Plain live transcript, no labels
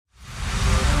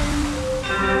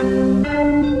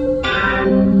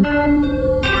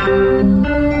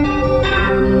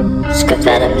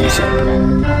Skavetta music.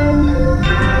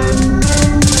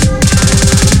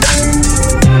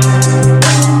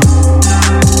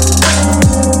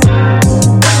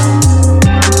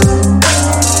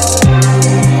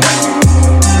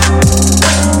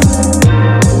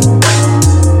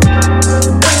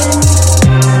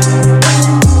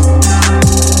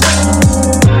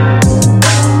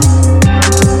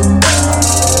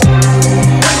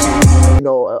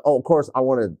 Of course, I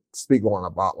want to speak on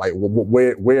about like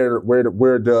where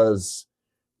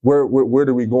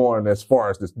do we go on as far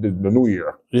as the new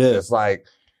year? Yeah, it's like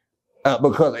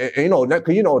because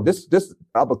this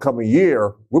upcoming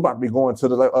year we're about to be going to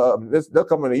this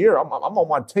coming year. I'm on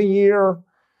my 10-year.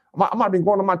 I might be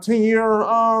going on my 10-year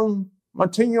run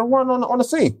on the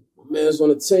scene. Man's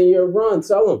on a 10-year run.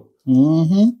 Tell him.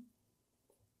 Mm-hmm.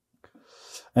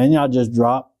 And y'all just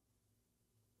dropped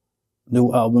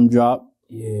new album drop.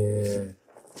 Yeah.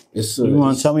 You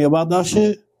want to tell me about that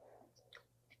shit?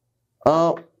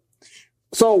 About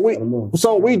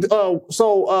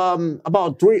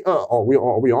three. Are we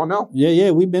on now?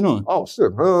 Yeah, we've been on. Oh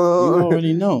shit! You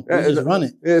already know. We just run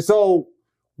it. Yeah, so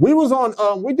we was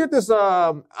on. We did this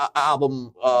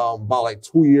album about like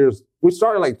 2 years. We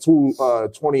started like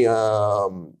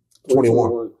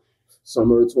 2021.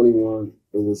 Summer of 21.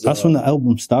 It was. That's when the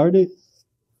album started.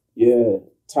 Yeah,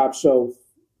 Top Shelf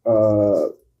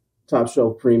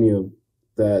Premium.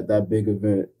 That big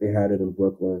event, they had it in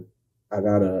Brooklyn. I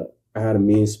had a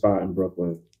mean spot in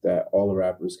Brooklyn that all the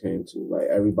rappers came to. Like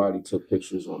everybody took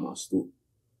pictures on my stoop,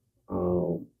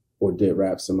 or did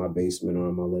raps in my basement or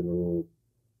in my living room.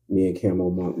 Me and Camo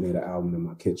Monk made an album in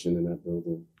my kitchen in that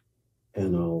building.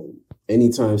 And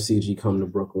anytime CG come to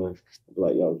Brooklyn, I'd be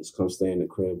like, yo, just come stay in the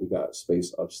crib. We got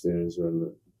space upstairs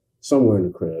or somewhere in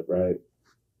the crib, right?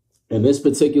 And this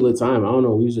particular time, I don't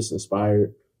know, we was just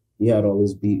inspired. He had all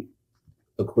this beat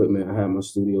equipment. I had my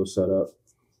studio set up.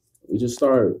 We just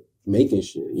started making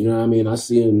shit. You know what I mean? I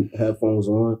see him headphones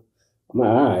on. I'm like,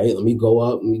 all right, let me go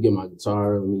up. Let me get my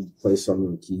guitar. Let me play some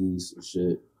of the keys and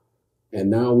shit. And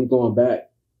now we going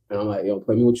back. And I'm like, yo,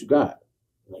 play me what you got.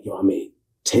 I'm like, yo, I made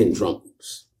 10 drum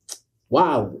loops.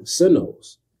 Wow, send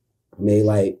those. I made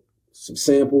like some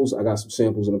samples. I got some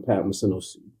samples in the pack. I'm gonna send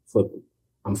those, flipping.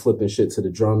 I'm flipping shit to the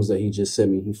drums that he just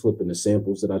sent me. He flipping the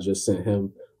samples that I just sent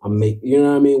him. I'm making, you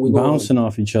know what I mean? We bouncing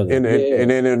off each other. And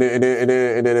then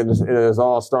it's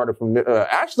all started from,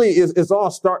 actually it's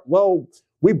all start, well,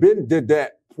 we did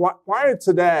that prior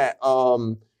to that,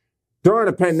 during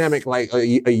the pandemic, like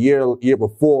a year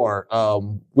before,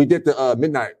 we did the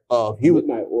Midnight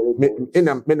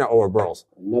Ouroboros.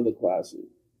 Another classic.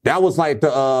 That was like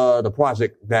the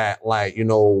project that, like, you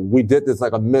know, we did this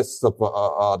like a midst of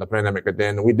the pandemic, and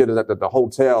then we did it at the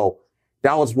hotel.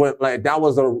 That was when, like, that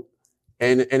was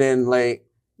and then like,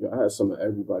 yeah, I had some of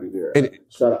everybody there.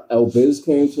 Shout out Elvis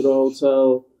came to the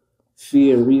hotel.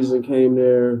 Fee and Reason came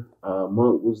there.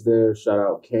 Monk was there. Shout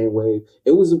out Kane Wave.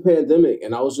 It was a pandemic,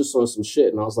 and I was just on some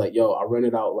shit, and I was like, yo, I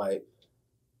rented out like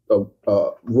a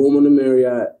room in the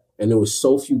Marriott, and there was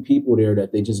so few people there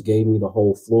that they just gave me the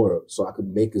whole floor so I could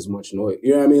make as much noise.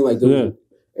 You know what I mean? Like,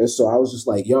 And so I was just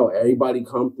like, yo, everybody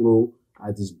come through. I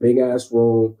had this big ass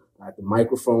room. I had the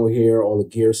microphone here, all the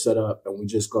gear set up, and we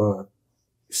just gone.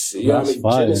 You know what I mean?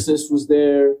 Genesis was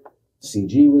there.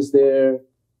 CG was there.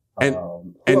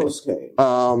 Who else came?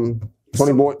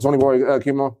 Tony Boy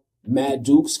came on. Mad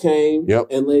Dukes came. Yep.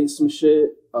 And laid some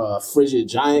shit. Frigid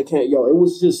Giant came. Yo, it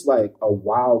was just like a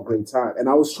wild, great time. And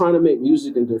I was trying to make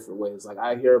music in different ways. Like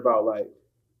I hear about like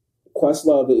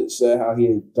Questlove said how he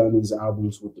had done these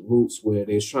albums with the Roots where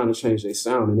they was trying to change their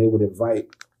sound, and they would invite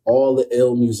all the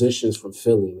ill musicians from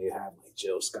Philly. They have like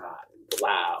Jill Scott and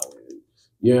Blau and,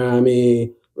 you know what I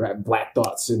mean? Black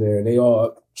Thoughts in there, and they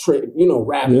all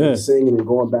rapping and singing and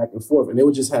going back and forth, and they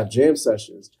would just have jam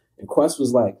sessions. And Quest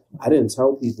was like, I didn't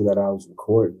tell people that I was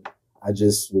recording. I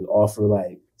just would offer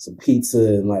like some pizza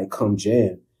and like come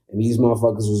jam. And these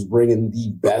motherfuckers was bringing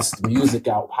the best music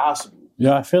out possible.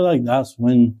 Yeah, I feel like that's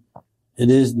when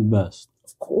it is the best.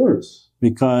 Of course.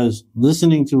 Because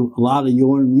listening to a lot of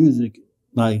your music,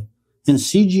 like, and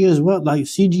CG as well, like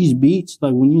CG's beats,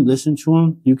 like when you listen to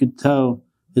them, you could tell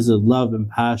is a love and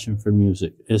passion for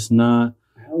music. He's not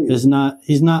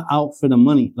out for the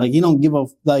money. Like, he don't give a,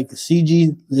 like,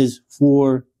 CG is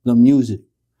for the music.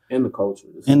 And the culture.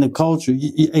 And the culture,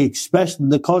 especially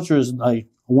the culture is like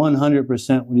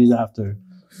 100% what he's after.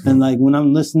 And like, when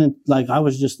I'm listening, like I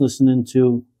was just listening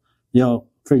to, yo,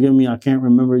 forgive me, I can't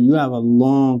remember. You have a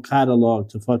long catalog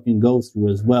to fucking go through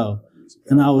as well.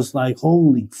 And I was like,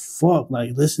 holy fuck,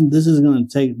 like, listen, this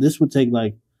would take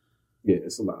like Yeah,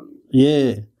 it's a lot of music.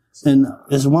 Yeah. And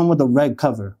it's one with the red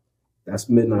cover. That's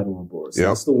Midnight Ouroboros. Yep.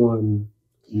 That's the one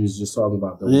you was just talking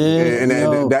about. Yeah. And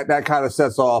that kind of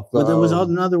sets off. But there was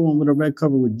another one with a red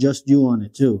cover with just you on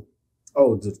it too.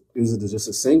 Oh, is it just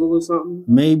a single or something?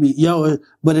 Maybe,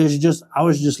 but it's just, I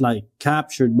was just like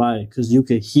captured by it because you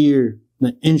could hear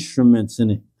the instruments in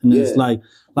it. And it's like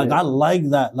I like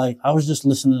that. Like, I was just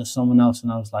listening to someone else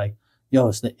and I was like, yo,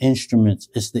 it's the instruments.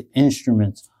 It's the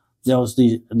instruments. There was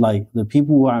the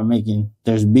people who are making,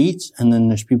 there's beats and then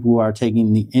there's people who are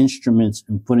taking the instruments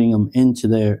and putting them into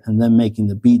there and then making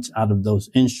the beats out of those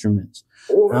instruments.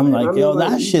 And I'm like, yo,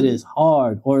 that shit is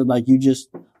hard. Or like, you just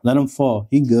let him fall.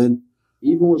 He good.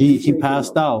 Even He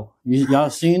passed out. Y'all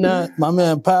seen that? My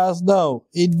man passed out.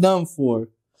 He done for.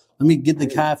 Let me get the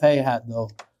cafe hat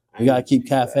though. We gotta keep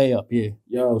cafe up here.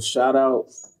 Yo, shout out.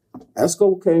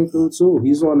 Esco came through too.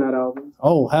 He's on that album.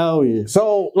 Oh hell yeah!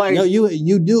 So like, yo,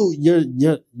 you do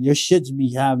your shits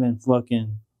be having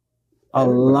fucking a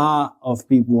lot of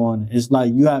people on it. It's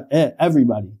like you have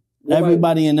everybody,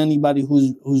 and anybody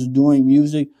who's doing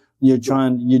music. You're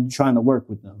trying to work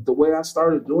with them. The way I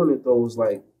started doing it though was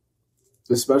like,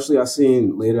 especially I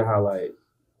seen later how like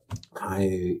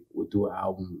Kanye would do an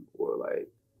album or like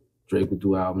Drake would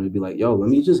do an album. It'd be like, yo, let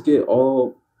me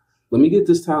get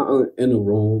this talent in a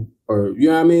room, or you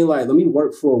know what I mean? Like, let me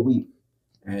work for a week,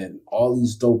 and all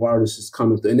these dope artists is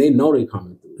coming through, and they know they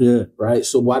coming through. Yeah. Right.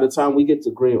 So by the time we get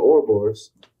to Green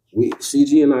Ouroboros,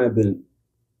 CG and I have been.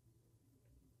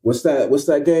 What's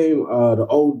that game? The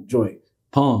old joint.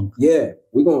 Pong. Yeah,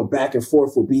 we're going back and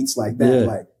forth with beats like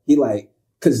that. Yeah.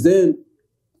 Cause then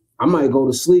I might go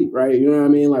to sleep, right? You know what I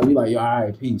mean? Like, we like, yo, all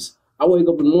right, peace. I wake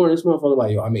up in the morning, this motherfucker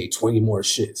like, yo, I made 20 more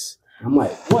shits. I'm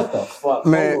like, what the fuck?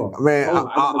 Man,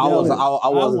 I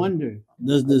wonder,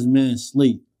 does this man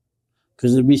sleep?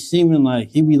 Because it be seeming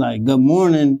like he be like, good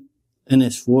morning, and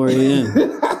it's 4 a.m.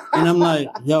 And I'm like,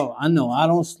 yo, I know I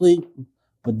don't sleep,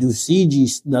 but do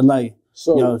CG like,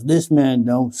 yo, this man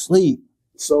don't sleep.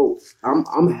 So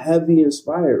I'm heavy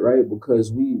inspired, right?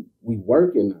 Because we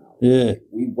working now. Yeah.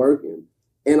 We working.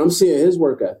 And I'm seeing his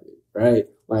work ethic, right?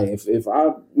 Like if I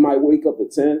might wake up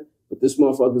at 10, but this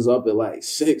motherfucker's up at like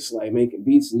 6, like making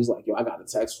beats, and he's like, yo, I got a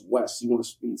text from West, he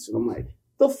wants beats. And I'm like,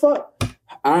 the fuck?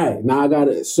 All right, now I got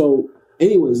it. So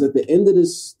anyways, at the end of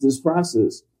this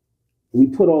process, we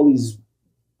put all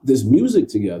this music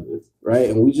together, right?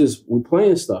 And we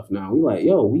playing stuff now. We like,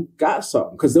 yo, we got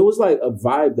something. Cause there was like a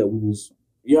vibe that we was,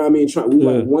 you know what I mean?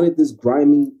 Like wanted this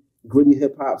grimy, gritty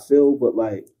hip hop feel, but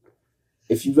like,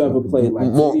 if you've ever played like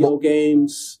video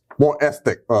games, more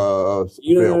ethnic,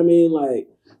 you know what I mean? Like,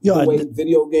 the way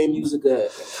video game music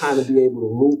kind of be able to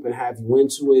loop and have you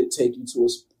into it, take you to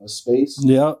a space.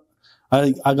 Yeah,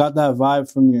 I got that vibe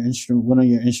from your one of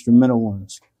your instrumental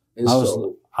ones.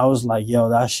 I was like, yo,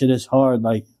 that shit is hard.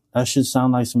 Like, that shit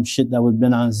sound like some shit that would have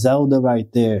been on Zelda right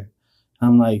there.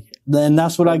 I'm like, and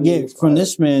that's what I get from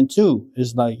this man too.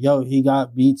 It's like, yo, he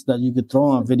got beats that you could throw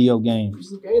on video games.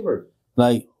 He's a gamer.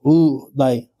 Like, ooh,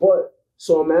 like. But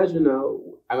so imagine now,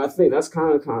 and I think that's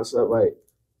kind of concept. Like,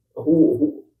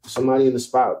 who somebody in the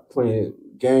spot playing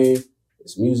game,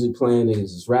 it's music playing, niggas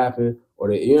is rapping, or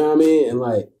they, you know what I mean? And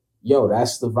like, yo,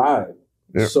 that's the vibe.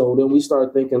 Yep. So then we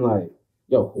start thinking like,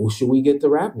 yo, who should we get to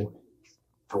rap with?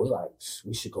 And we like,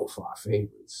 we should go for our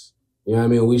favorites. You know what I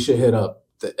mean? We should hit up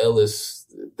the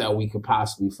Ellis that we could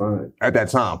possibly find at that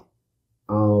time.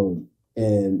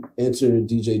 And enter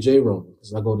DJ J Ronan,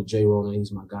 because I go to J Ronan,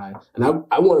 he's my guy. And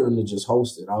I wanted him to just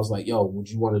host it. I was like, yo, would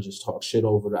you want to just talk shit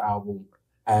over the album,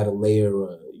 add a layer,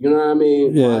 you know what I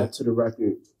mean? Yeah. Add to the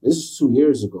record. This is 2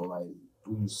 years ago. Like,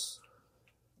 we was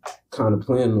kind of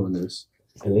planning on this.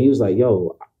 And he was like,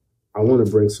 yo, I want to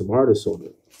bring some artists on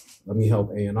it. Let me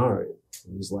help A&R it.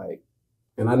 And he's like,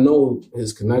 and I know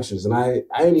his connections, and I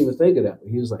didn't even think of that.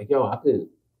 But he was like, yo, I could.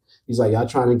 He's like, y'all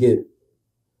trying to get.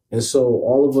 And so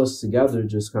all of us together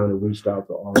just kind of reached out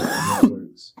to all of the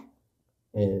networks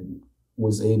and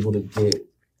was able to get,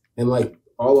 and like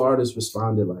all the artists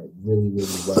responded like really, really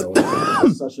well.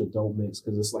 It's such a dope mix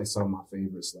because it's like some of my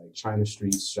favorites, like China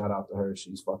Streets. Shout out to her,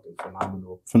 she's fucking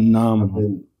phenomenal.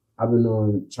 Phenomenal. I've been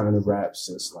on China rap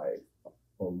since like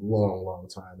a long, long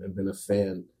time and been a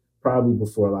fan probably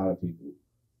before a lot of people.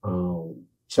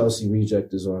 Chelsea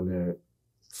Reject is on there,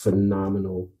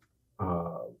 phenomenal.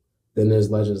 Then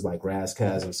there's legends like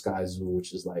Razzcazz and Sky Zoo,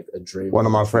 which is like a dream. One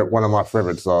of my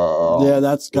favorites. Yeah,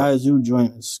 that Sky Zoo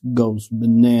joint goes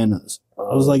bananas.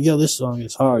 I was like, yo, this song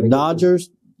is hard. Dodgers.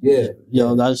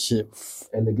 Yo, that shit.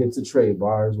 And to get to trade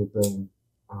bars with them,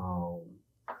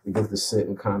 we get to sit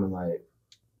and kind of like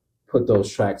put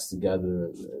those tracks together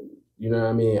and you know what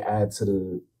I mean, add to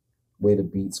the way the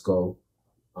beats go.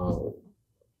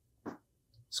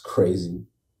 It's crazy.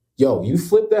 Yo, you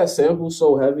flip that sample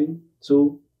so heavy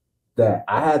too that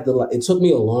I had to it took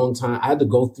me a long time. I had to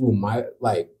go through my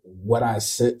what I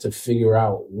sent to figure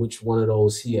out which one of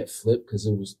those he had flipped because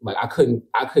it was like I couldn't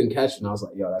catch it. And I was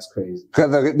like, yo, that's crazy.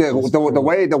 Because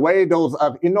the way those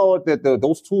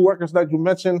those two records that you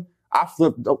mentioned, I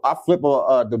flip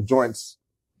the joints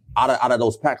out of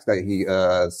those packs that he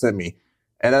sent me,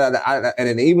 and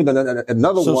then even another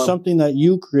so one. So something that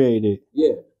you created,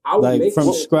 yeah, I would like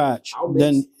from scratch.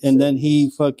 Then he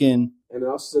fucking. And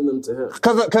I'll send them to him.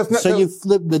 So you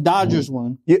flipped the Dodgers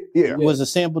one. Yeah. It was a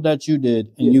sample that you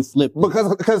did, and you flipped it.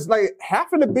 Because like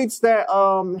half of the beats that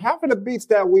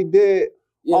we did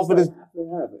off of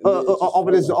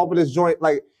this joint,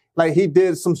 like he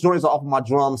did some joints off of my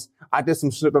drums. I did some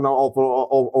shit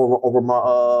over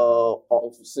my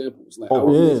samples. Like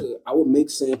I would make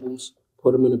samples,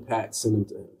 put them in a pack, send them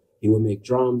to him. He would make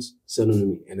drums, send them to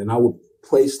me, and then I would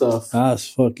play stuff. That's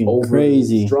fucking over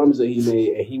crazy. Drums that he made,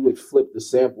 and he would flip the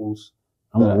samples.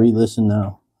 I'm gonna re-listen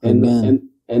now. And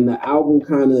the album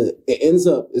kind of it ends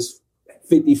up it's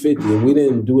 50-50, and we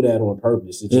didn't do that on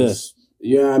purpose. It just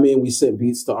you know what I mean. We sent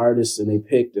beats to artists, and they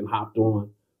picked and hopped on.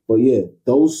 But yeah,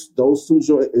 those two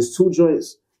joints. It's two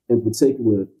joints in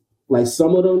particular. Like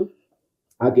some of them,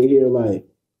 I could hear like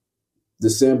the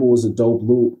sample was a dope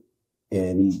loop,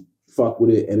 and he fucked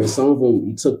with it. And then some of them,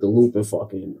 he took the loop and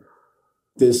fucking.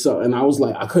 And I was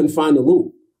like, I couldn't find the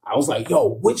loop. I was like,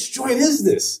 yo, which joint is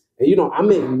this? And you know, I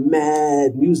make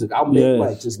mad music. I'll make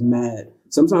like just mad.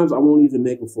 Sometimes I won't even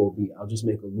make a full beat. I'll just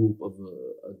make a loop of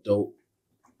a dope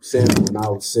sample and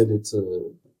I'll send it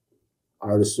to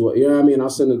artists. You know what I mean? I'll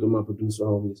send it to my producer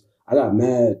homies. I got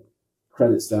mad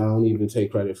credits that I don't even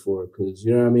take credit for because,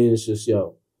 you know what I mean? It's just,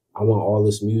 yo, I want all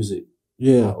this music.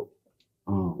 Yeah.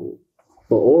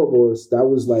 But Ouroboros, that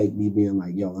was like me being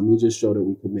like, yo, let me just show that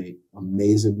we can make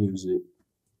amazing music,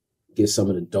 get some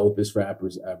of the dopest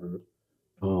rappers ever.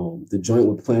 The joint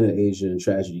with Planet Asia and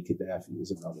Tragedy Gaddafi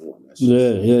is another one.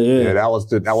 Yeah. That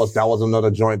was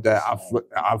another joint that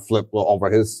I flipped over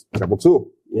his sample too.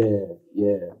 Yeah.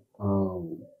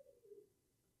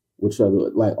 Which other?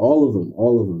 Like all of them,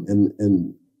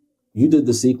 and you did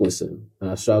the sequencing, and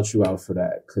I shout you out for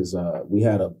that because we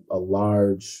had a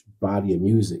large body of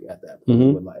music at that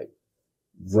point with like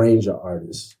range of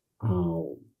artists.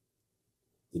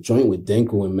 The joint with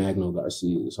Denko and Magno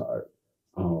Garcia is hard.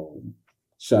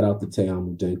 Shout out to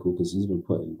Teamu Denko because he's been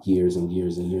putting years and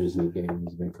years and years in the game.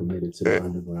 He's been committed to the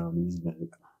underground. He's been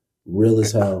real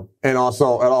as hell. And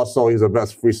also he's the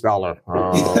best freestyler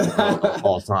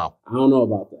all time. I don't know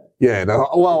about that. Yeah, I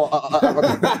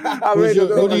mean,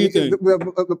 what do you think?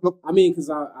 I mean, because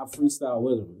I freestyle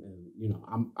with him, and you know,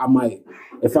 I might,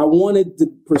 if I wanted to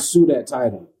pursue that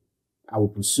title, I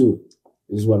would pursue it.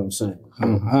 Is what I'm saying.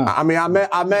 I mean, I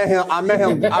met him.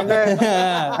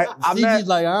 CG's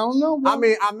like, I don't know, bro. I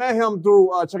mean, I met him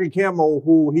through Chucky Camo,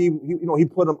 who he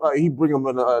put him, he bring him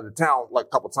in the town like a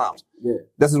couple times. Yeah.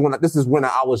 This is when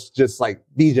I was just like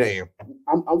DJing.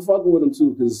 I'm fucking with him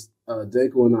too because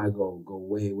Denko and I go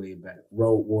way back.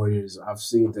 Road Warriors. I've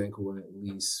seen Denko in at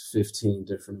least 15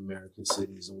 different American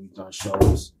cities, and we've done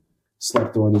shows.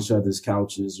 Slept on each other's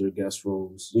couches or guest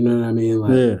rooms. You know what I mean?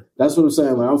 Like, that's what I'm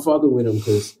saying. Like, I'm fucking with him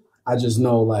because I just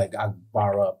know, like, I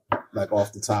bar up, like,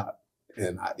 off the top.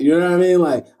 And, you know what I mean?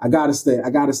 Like, I gotta stay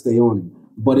on him.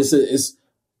 But it's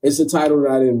a title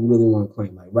that I didn't really want to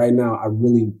claim. Like, right now, I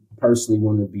really personally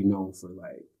want to be known for,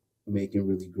 like, making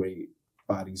really great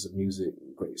bodies of music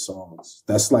and great songs.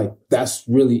 That's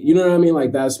really, you know what I mean?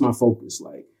 Like, that's my focus.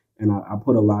 Like, and I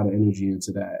put a lot of energy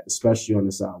into that, especially on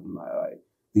this album. Like,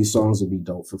 these songs will be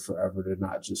dope for forever. They're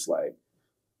not just like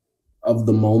of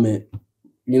the moment.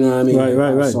 You know what I mean?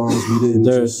 Right. Songs we didn't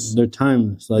they're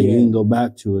timeless. Like you can go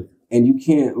back to it. And you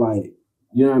can't like,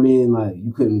 you know what I mean? Like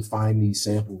you couldn't find these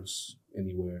samples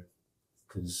anywhere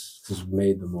because we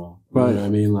made them all. You know what I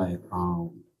mean? Like,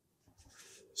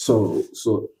 so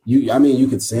you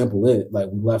could sample it. Like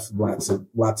we left lots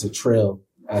of trail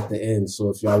at the end. So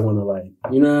if y'all want to like,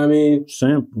 you know what I mean?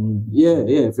 Sample. Yeah.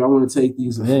 If y'all want to take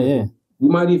these. We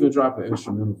might even drop an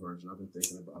instrumental version. I've been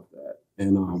thinking about that.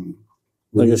 And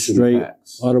like a straight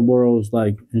Ouroboros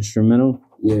like instrumental.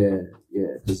 Yeah,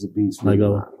 because the beats like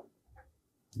really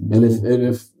and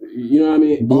if you know what I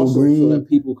mean, blue, also green. so that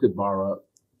people could bar up.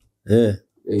 Yeah,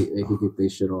 they could get their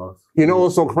shit off. You know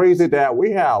what's so crazy that we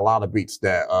had a lot of beats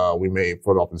that we made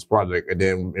for off this project, and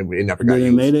then it never got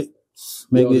used. Made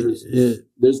it.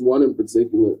 There's one in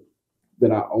particular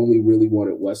that I only really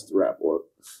wanted West to rap on.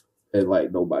 And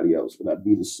like nobody else, but that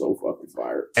beat is so fucking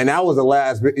fire. And that was the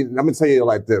last. I'm gonna tell you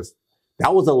like this: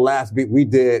 That was the last beat we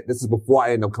did. This is before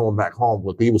I ended up coming back home,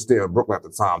 but he was still in Brooklyn at the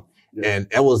time. Yeah. And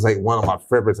it was like one of my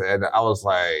favorites. And I was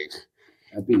like,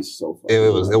 that beat's so funny.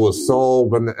 It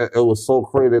was so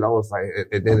crazy. I was like,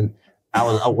 and then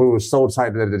we were so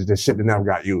tight that the shit that never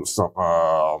got used. So,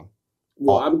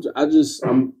 well,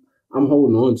 I'm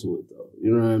holding on to it though.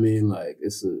 You know what I mean? Like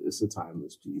it's a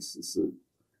timeless piece.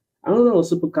 I don't know.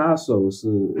 It's a Picasso. It's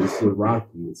a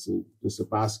Rocky. It's a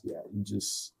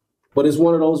Basquiat. But it's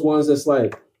one of those ones that's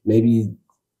like maybe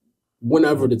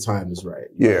whenever the time is right.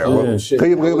 Yeah,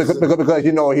 because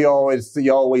you know he always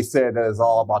said that it's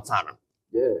all about timing.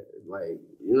 Yeah, like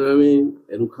you know what I mean.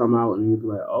 It'll come out and you'll be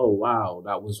like, oh wow,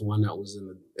 that was one that was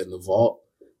in the vault.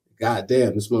 God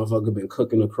damn, this motherfucker been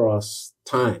cooking across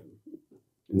time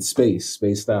and space,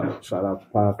 spaced out. Shout out to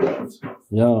Podcast.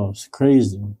 Yo, it's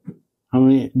crazy. How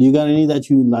many? Do you got any that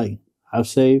you like have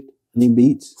saved? Any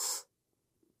beats?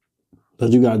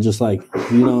 But you got just like,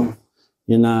 you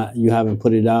know, you haven't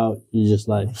put it out. You just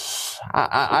like.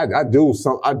 I do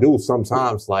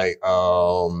sometimes like,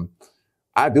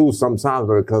 I do sometimes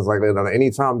because like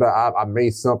anytime that I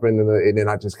made something and then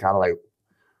I just kind of like,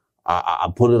 I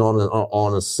put it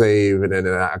on a save and then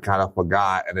I kind of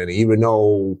forgot. And then even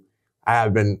though I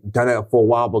have been done it for a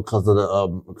while because of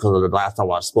the last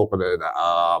time I spoke with it,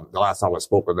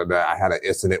 that I had an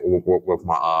incident with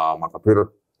my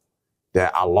computer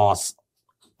that I lost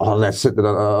all that shit that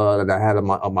I had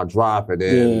on my drive. And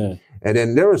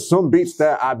then there were some beats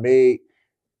that I made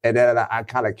and then I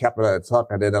kind of kept it at a tuck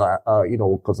and then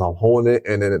cause I'm holding it.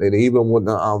 And then even when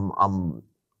I'm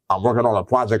working on a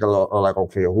project, I'm like,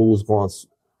 okay, who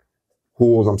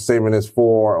I'm saving this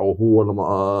for, or who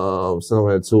I'm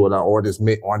sending it to, or just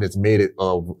made it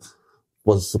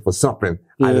was for something.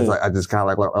 Yeah. I just kind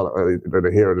of like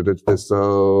hear it,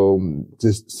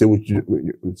 just see what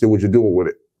you're doing with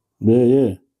it.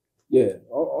 Yeah.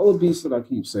 All the beats that I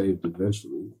keep saved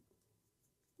eventually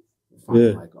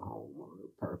find like a home or a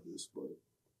purpose, but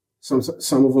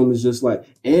some of them is just like,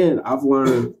 and I've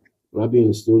learned. When I be in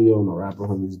the studio and my rapper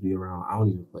homies be around, I don't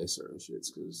even play certain shits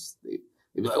because they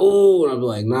be like, oh, and I be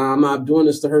like, nah, I'm not doing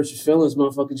this to hurt your feelings,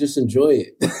 motherfucker. Just enjoy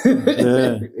it.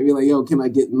 Yeah. They be like, yo, can I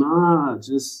get,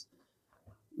 just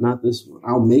not this one.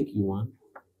 I'll make you one.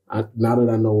 Now that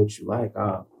I know what you like,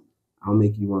 I'll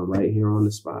make you one right here on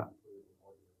the spot.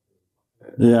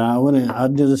 Yeah, I wouldn't.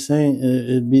 I'd do the same.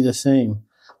 It'd be the same.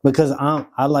 Because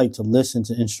I like to listen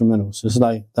to instrumentals. It's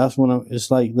like, it's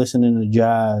like listening to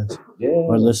jazz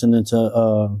or listening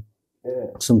to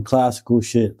some classical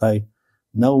shit. Like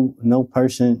no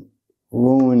person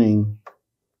ruining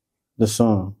the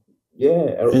song.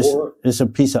 Yeah. It's a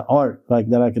piece of art like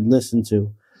that I could listen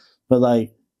to. But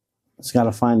like, it's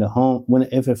gotta find a home.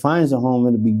 If it finds a home,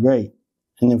 it'll be great.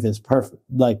 And if it's perfect,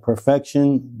 like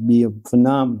perfection, be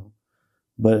phenomenal.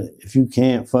 But if you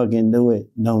can't fucking do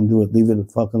it, don't do it. Leave it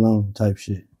the fuck alone type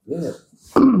shit. Yeah.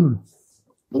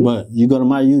 But you go to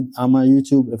on my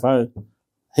YouTube, if I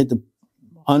hit the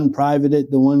unprivated,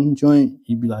 the one joint,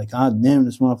 you'd be like, God damn,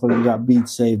 this motherfucker got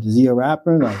beats saved. Is he a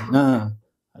rapper? Like, nah.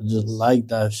 I just like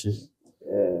that shit.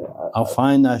 Yeah. I'll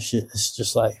find that shit. It's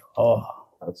just like, oh.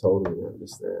 I totally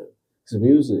understand. Because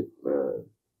music, man,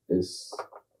 is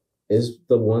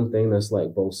the one thing that's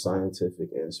like both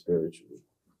scientific and spiritual.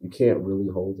 You can't really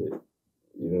hold it.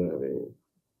 You know what I mean?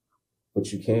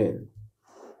 But you can.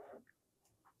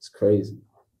 It's crazy.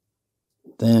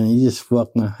 Damn, you just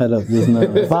fucked my head up.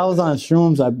 If I was on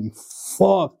shrooms, I'd be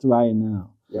fucked right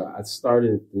now. Yeah, I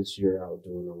started this year out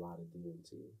doing a lot of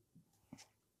DMT.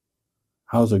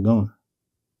 How's it going?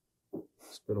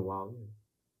 It's been a while, yeah.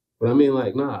 But I mean,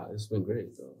 like, nah, it's been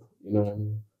great, though. You know what I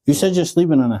mean? You said you're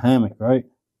sleeping on a hammock, right?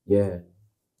 Yeah.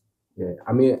 Yeah,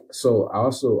 I mean, so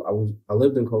I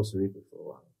lived in Costa Rica for a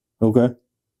while. Okay.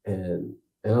 And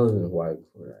I lived in Hawaii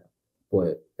before that.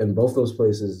 But in both those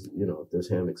places, there's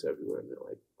hammocks everywhere and they're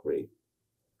like great.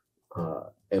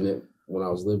 And then when I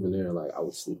was living there, like I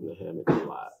would sleep in the hammock a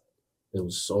lot. It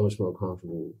was so much more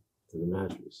comfortable than the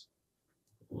mattress.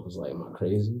 And I was like, am I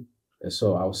crazy? And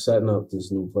so I was setting up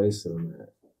this new place that I'm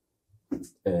at.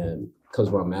 And because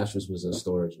my mattress was in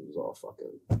storage, it was all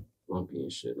fucking lumpy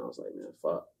and shit. And I was like, man,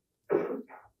 fuck.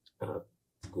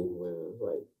 Googling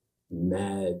like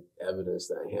mad evidence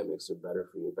that hammocks are better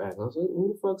for your back. And I was like,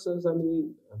 who the fuck says I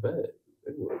need a bed?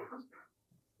 You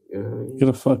know what I mean? Get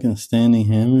a fucking standing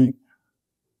hammock.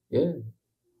 Yeah.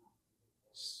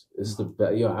 It's the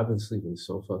best. Yo, I've been sleeping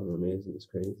so fucking amazing. It's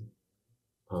crazy.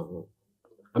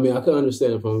 I mean, I could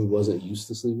understand if I wasn't used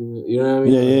to sleeping. You know what I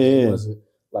mean? Yeah. It wasn't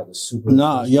like a super.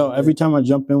 Nah, yo, every time I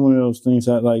jump in one of those things,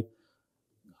 I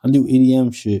do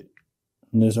EDM shit.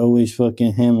 And there's always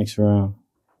fucking hammocks around.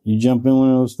 You jump in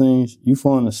one of those things, you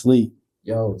falling asleep.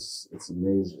 Yo, it's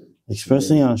amazing.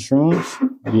 Especially on shrooms,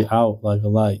 be out like a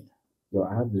light. Yo,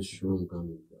 I have this shroom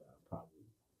gummy that I probably.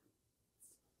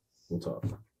 We'll talk.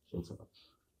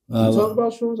 You talk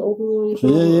about shrooms openly on your show?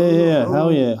 Yeah.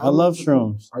 Hell yeah. I love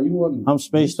shrooms. Are you one? I'm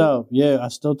spaced out. Yeah, I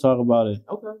still talk about it.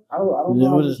 Okay. I don't know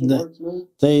how this works, man.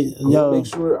 I want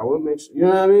to make sure. You know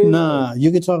what I mean? Nah,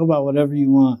 you can talk about whatever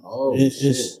you want. Oh,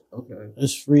 shit. Okay.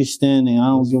 It's freestanding. I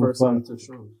don't give a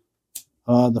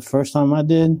fuck. The first time I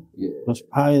did was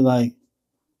probably like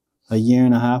a year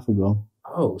and a half ago.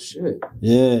 Oh, shit.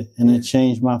 Yeah, and it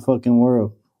changed my fucking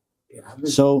world. Yeah,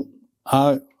 so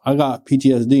I got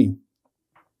PTSD.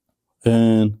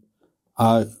 And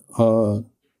I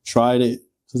tried it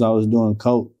because I was doing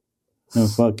coke.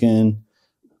 And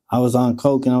I was on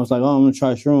coke and I was like, oh, I'm going to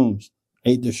try shrooms.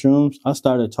 Ate the shrooms. I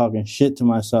started talking shit to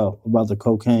myself about the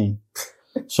cocaine.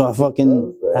 So I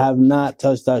fucking have not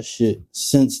touched that shit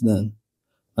since then.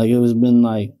 Like it's been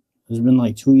like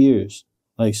 2 years,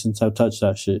 like since I've touched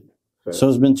that shit. Fair. So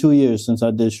it's been 2 years since I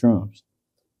did shrooms.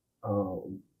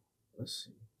 Let's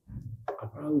see.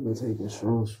 I've probably been taking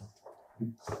shrooms for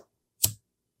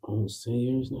almost 10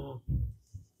 years now.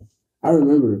 I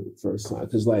remember the first time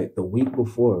because like the week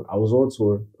before I was on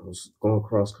tour, I was going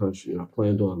cross country and I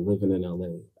planned on living in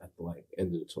LA at the like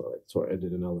end of the tour. Like the tour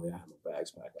ended in LA. I had my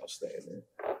bags packed. I was staying there.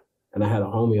 And I had a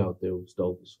homie out there who was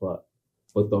dope as fuck.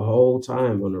 But the whole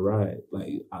time on the ride,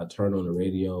 like I turn on the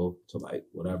radio to like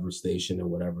whatever station in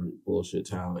whatever bullshit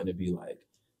town and it'd be like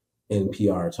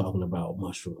NPR talking about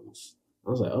mushrooms. I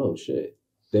was like, oh shit.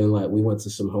 Then like we went to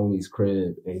some homie's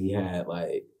crib and he had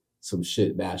like some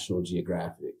shit National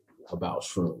Geographic about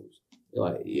shrooms. You're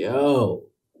like, yo,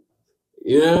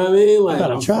 you know what I mean? Like,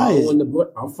 gotta try it.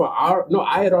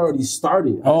 I had already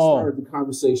started. I started the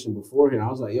conversation beforehand. I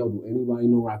was like, yo, do anybody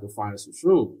know where I can find some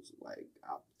shrooms? Like,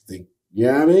 I think, you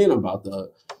know what I mean? I'm about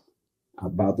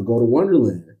to go to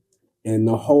Wonderland. And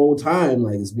the whole time,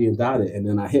 like, it's being dotted. And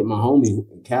then I hit my homie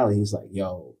in Cali. He's like,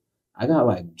 yo, I got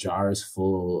like jars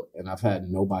full and I've had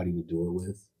nobody to do it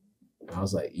with. And I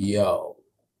was like, yo,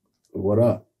 what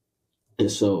up? And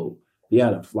so he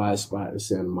had a fly spot in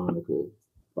Santa Monica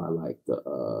by like the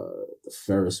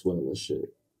Ferris wheel and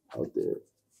shit out there.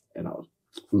 And I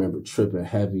remember tripping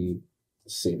heavy,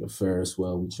 seeing the Ferris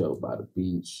wheel. We chilled by the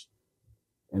beach.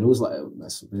 And it was like,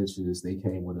 met some bitches. They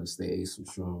came with us. They ate some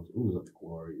shrooms. It was a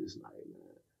glorious night,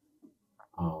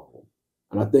 man.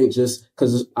 And I think just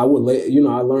because I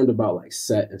learned about like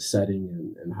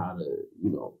setting and how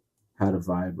to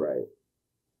vibe right.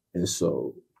 And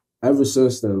so ever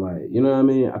since then, like, you know what I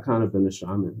mean? I kind of been a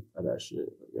shaman of that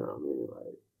shit. You know what I mean?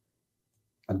 Like,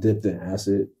 I dipped in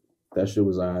acid. That shit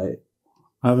was all right.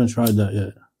 I haven't tried that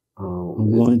yet.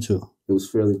 I'm going to. It was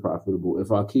fairly profitable.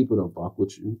 If I keep it a buck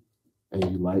with you and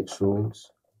you like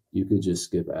shrooms, you could just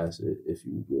skip acid if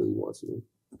you really want to.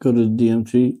 Go to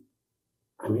DMT.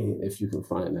 I mean, if you can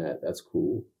find that, that's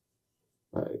cool.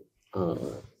 Like,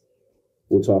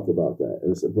 we'll talk about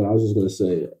that. But I was just gonna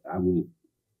say, I would,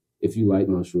 if you like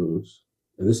mushrooms,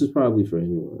 and this is probably for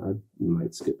anyone, I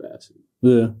might skip acid.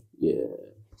 Yeah. Yeah.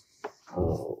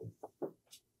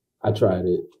 I tried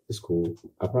it. It's cool.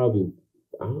 I don't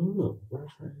know. Where I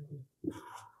tried it?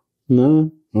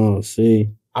 No. Oh, see.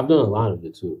 I've done a lot of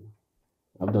it too.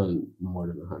 I've done more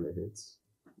than 100 hits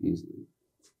easily.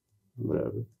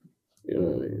 Whatever. You know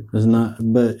what I mean? It's not,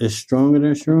 but it's stronger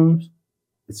than shrooms?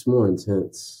 It's more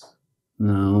intense.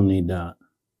 No, I don't need that.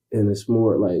 And it's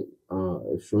more like,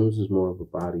 if shrooms is more of a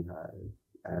body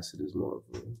high, acid is more of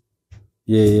a...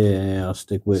 Yeah, I'll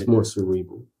stick with it. It's more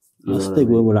cerebral. I'll stick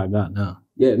with what I got now.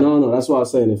 Yeah, no, that's what I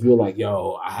was saying. If you're like,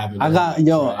 yo,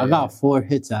 I got 4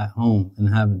 hits at home and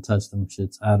haven't touched them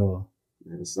shits at all.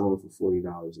 Man, sell them for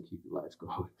 $40 and keep your lights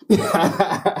going.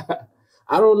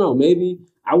 I don't know. Maybe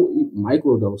I would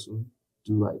microdose them.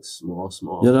 Do like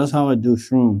small. Yeah, that's how I do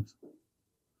shrooms.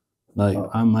 Like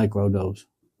I microdose.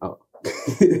 Oh.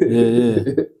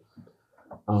 Yeah.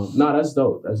 No, that's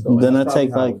dope. That's dope. Then I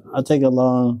take a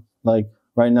long, like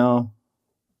right now.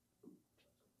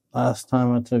 Last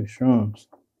time I took shrooms,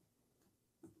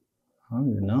 I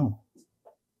don't even know.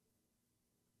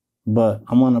 But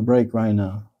I'm on a break right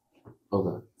now.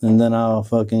 Okay. And then I'll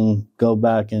fucking go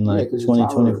back in like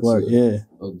 2024. Yeah.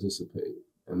 It'll dissipate.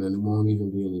 And then it won't even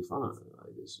be any fun.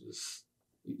 Like it's just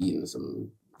you're eating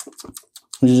something.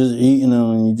 You're just eating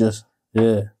them and you just,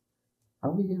 yeah. How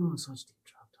are we getting on such deep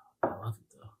drop talk? I love it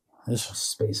though. It's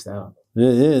spaced out. It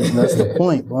is. That's the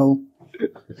point, bro.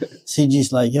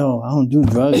 CG's like, yo, I don't do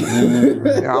drugs, man.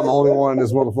 Yeah, I'm the only one in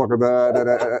this motherfucker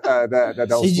that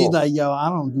don't CG's smoke. like, yo, I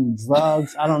don't do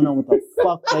drugs. I don't know what the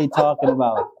fuck they talking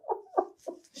about.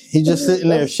 He just sitting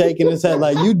there shaking his head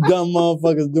like, you dumb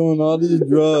motherfuckers doing all these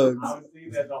drugs.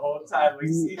 that the whole time. Like,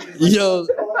 see,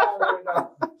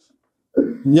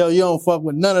 Yo, you don't fuck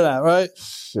with none of that, right?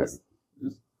 Shit.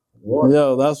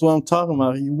 Yo, that's what I'm talking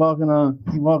about. You walking on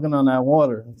that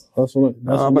water. That's what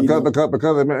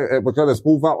because it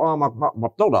smooth out my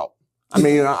throat out.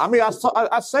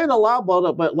 I say it a lot,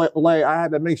 but like I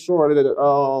had to make sure that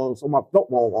so my throat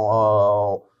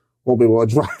won't be able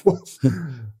to dry.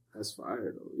 That's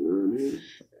fire though. You know what I mean?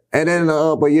 And then,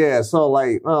 but yeah, so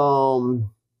like, it's also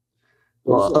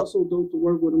dope to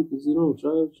work with him because he don't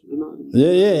judge.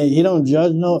 Yeah, he don't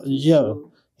judge. No,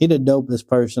 yo, he the dopest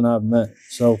person I've met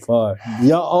so far.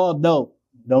 Y'all all dope.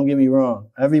 Don't get me wrong.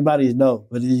 Everybody's dope,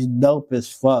 but he's dope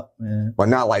as fuck, man. But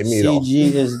not like me, though.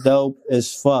 CG is dope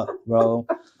as fuck, bro.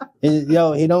 He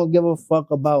don't give a fuck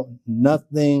about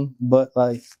nothing but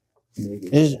like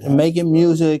making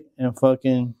music and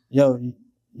fucking yo.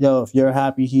 If you're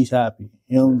happy, he's happy.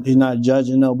 He's not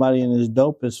judging nobody, and it's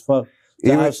dope as fuck.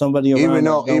 To have somebody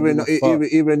around even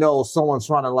though someone's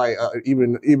trying to like,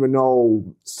 even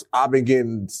though I've been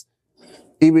getting,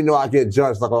 even though I get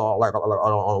judged like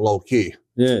on low key,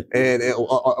 yeah, and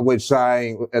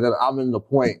I'm in the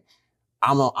point.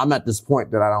 I'm at this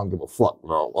point that I don't give a fuck,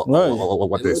 bro.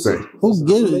 What they say. Who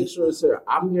gives it? Make sure it's here.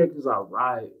 I'm here because I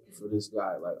ride for this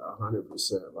guy like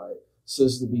 100%. Like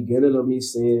since the beginning of me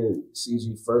seeing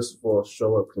CG, first of all,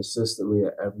 show up consistently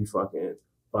at every fucking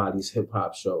Body's hip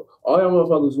hop show. All y'all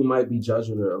motherfuckers who might be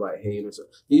judging or like hating or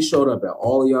something, he showed up at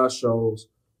all of y'all shows.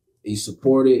 He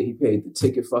supported. He paid the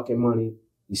ticket fucking money.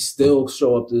 He still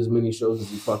show up to as many shows as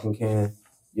he fucking can.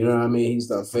 You know what I mean? He's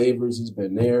done favors. He's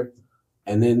been there.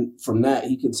 And then from that,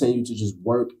 he continued to just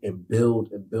work and build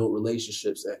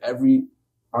relationships. And every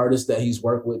artist that he's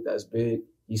worked with that's big,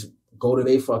 he's go to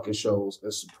their fucking shows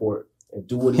and support and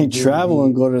do what he do. Travel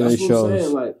and go to their shows. I'm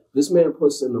saying. Like, this man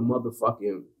puts in the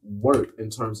motherfucking work in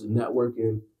terms of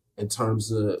networking, in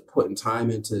terms of putting time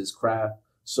into his craft.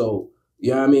 So,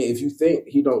 you know what I mean? If you think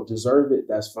he don't deserve it,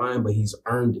 that's fine, but he's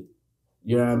earned it.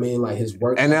 You know what I mean? Like his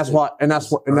work. And that's why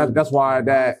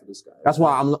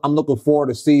I'm looking forward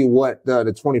to see what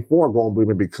the 24 going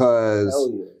to be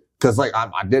because like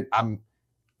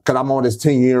I'm on this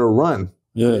 10-year run.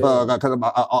 Yeah. Because I'm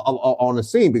on the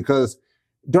scene because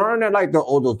during that, like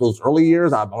those early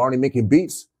years, I'm already making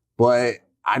beats, but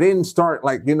I didn't start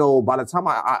like, by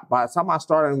the time I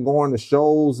started going to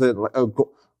shows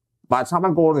by the time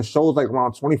I go on the shows like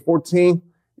around 2014,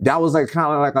 that was like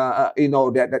kind of like that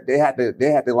they had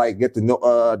to like get to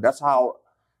know, that's how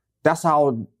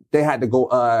they had to go,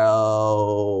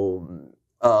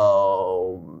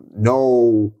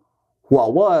 know who I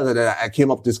was. And then I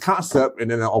came up with this concept and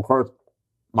then of course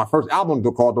my first album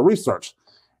called The Research.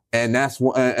 And that's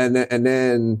what, and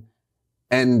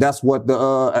that's what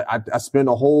I spent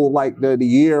a whole like the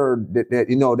year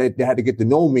that they had to get to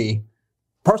know me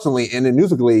personally and then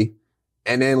musically,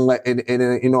 and then I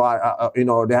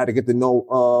they had to get to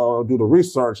know do the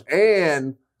research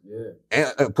and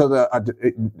because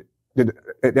they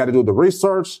had to do the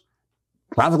research,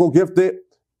 classical gifted,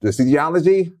 the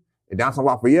sociology, and downtown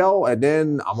Raphael, and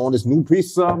then I'm on this new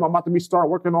piece I'm about to start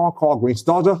working on called Green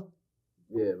Nostalgia.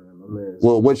 Yeah, man.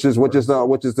 Well, which is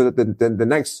the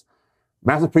next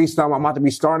masterpiece I'm about to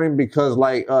be starting because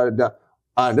like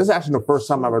this is actually the first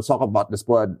time I ever talk about this,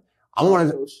 but I'm on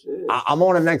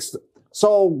the next.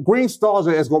 So Green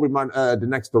Nostalgia is going to be my the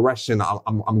next direction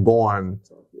I'm going.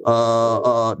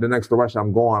 The next direction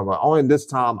I'm going, but only this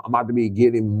time I'm about to be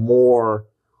getting more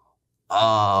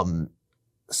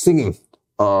singing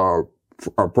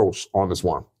approach on this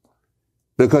one.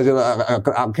 Because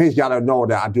in case y'all don't know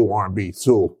that I do R&B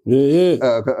too. Yeah.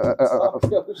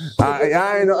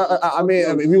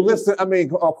 If you listen,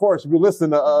 of course, if you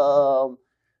listen to,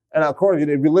 and of course, if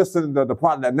you listen to the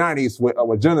part of the '90s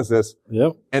with Genesis,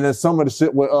 yep, and then some of the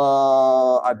shit with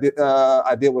I did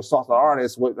with Salsa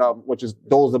Artists, which is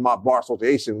those are my bar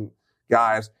association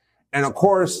guys, and of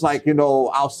course, like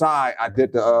outside I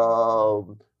did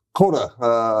the Coda.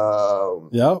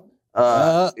 Yep.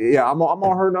 I'm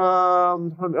on her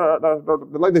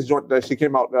the latest joint that she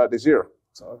came out this year,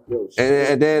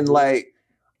 and then like,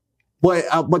 but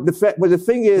the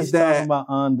thing is he's that talking about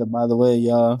Onda, by the way,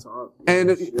 y'all. And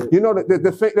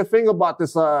the thing about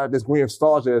this Green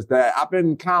Nostalgia is that I've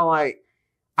been kind of like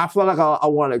I feel like I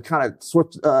want to kind of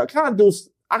switch, I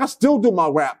can still do my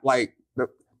rap like the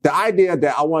idea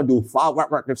that I want to do 5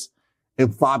 rap records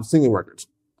and 5 singing records.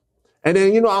 And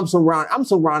then, I'm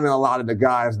surrounding a lot of the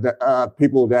guys that,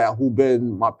 people who've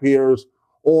been my peers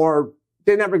or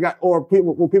they never got, or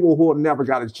people who never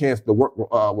got a chance to work,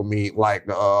 with me. Like,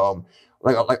 for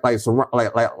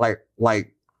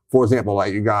example,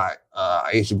 like you got,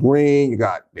 Aisha Green, you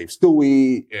got Dave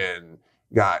Stewie and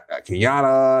got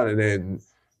Kenyatta,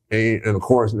 and of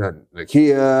course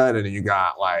Nakia, and then you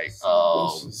got like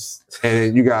and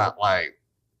then you got like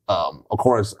of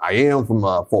course I am from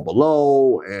Four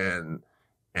Below, and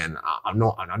I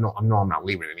know I'm not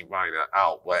leaving anybody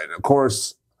out, but of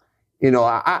course, you know,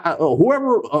 I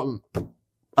whoever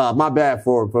my bad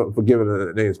for giving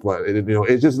the names, but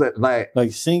it's just like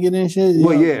singing and shit.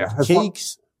 Well, yeah,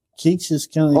 Keeks is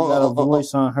kind of got a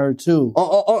voice on her too.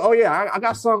 Oh yeah, I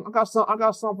got some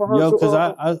for her. Yo, because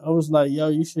I was like, yo,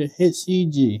 you should hit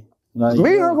CG. Like,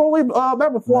 me and her only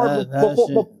met before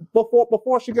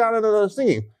she got into the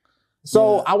scene.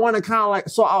 So I want to kind of like,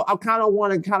 I kind of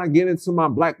want to kind of get into my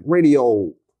black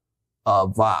radio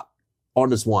vibe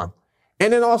on this one,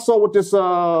 and then also with this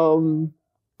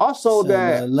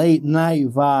that late night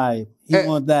vibe. He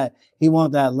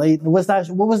want that late.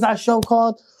 What was that show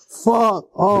called? Fuck!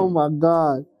 Oh my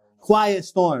God! Quiet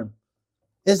Storm.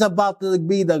 It's about to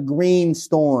be the Green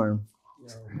Storm.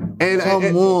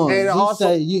 Come on! And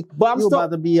also, you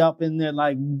about to be up in there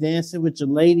like dancing with your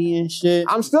lady and shit.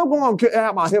 I'm still going to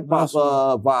have my hip hop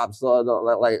vibes,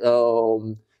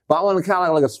 but I want to kind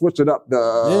of like switch it up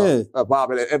the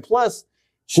vibe, and plus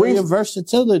show your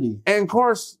versatility. And of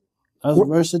course,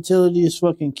 versatility is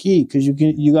fucking key because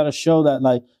you got to show that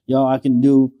like, yo, I can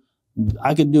do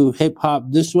hip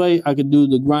hop this way. I could do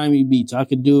the grimy beats. I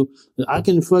can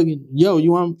fucking, yo,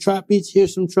 you want trap beats?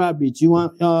 Here's some trap beats. You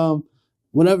want,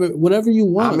 whatever you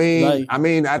want. I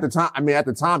mean, at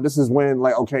the time, this is when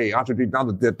like, okay, Andre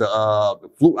 3000 did the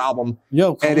flute album.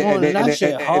 Yo, come on, that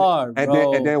shit hard,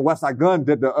 bro. And then Westside Gunn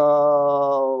did the,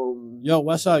 yo,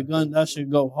 Westside Gunn, that should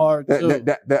go hard too.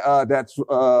 That's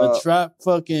the trap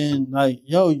fucking, like,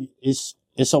 yo, it's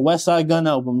a Westside Gunn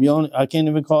album. I can't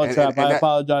even call it trap. I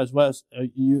apologize, West.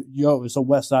 It's a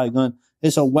Westside Gunn.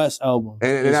 It's a West album.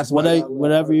 And that's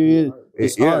whatever you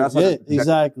is.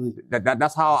 Exactly.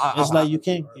 That's how it's like you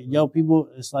can't, people,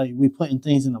 it's like we putting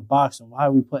things in a box, and why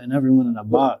are we putting everyone in a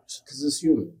box? Because it's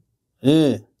human.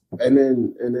 Yeah. And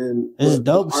then it's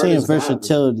dope seeing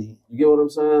versatility. You get what I'm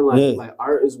saying? Like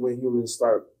art is when humans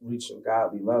start reaching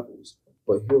godly levels,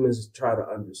 but humans try to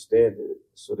understand it.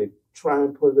 So they try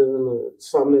and put it in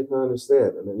something they can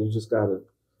understand, and then you just gotta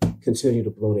continue to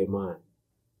blow their mind.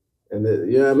 And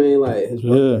you know what I mean? Like his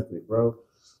work ethic, bro.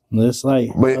 It's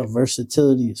like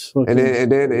versatility is fucking.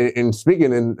 And then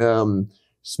speaking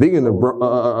of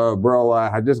bro,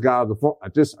 I just got the phone. He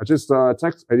just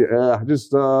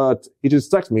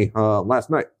texted me last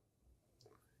night.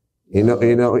 He just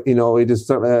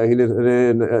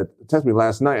texted me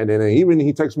last night, and then even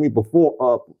he texted me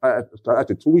before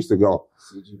after 2 weeks ago.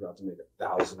 CG about to make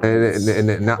 1,000.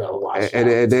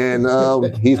 And then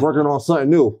he's working on something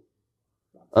new.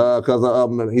 Cause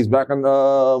he's back on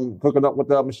hooking up with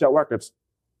Michelle Records,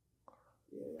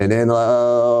 and then and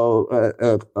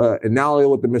not only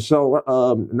with the Michelle,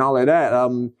 not only that,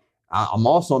 I'm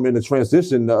also in the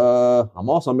transition. To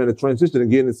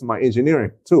get into my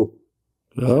engineering too.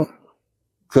 Yeah.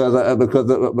 Because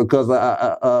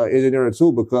engineering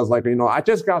too. Because like I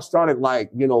just got started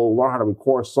learn how to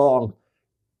record songs,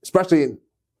 especially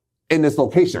in this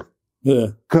location. Yeah.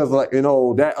 Because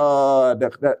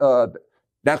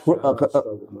because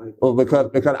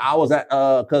I was at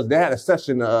because they had a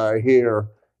session here,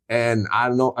 and I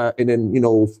know and then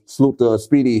salute to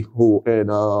Speedy who and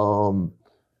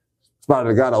Spider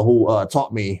the guy who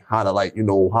taught me how to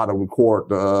how to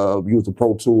record use the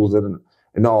Pro Tools and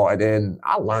all, and then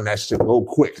I learned that shit real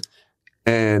quick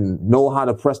and know how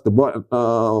to press the button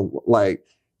to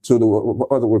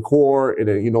the record, and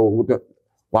then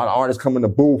while the artists come in the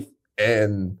booth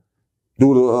and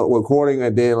do the recording,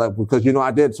 and then because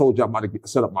I did told you I'm about to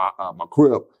set up my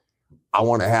crib. I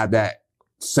want to have that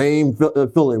same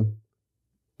feeling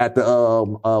at the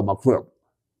my crib,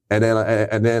 and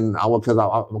then because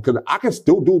I can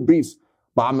still do beats,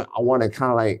 but I want to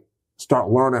kind of start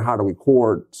learning how to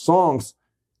record songs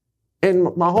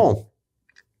in my home,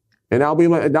 and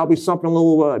that'll be something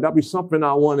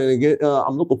I want to get.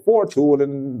 I'm looking forward to it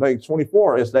in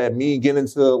 24. Is that me getting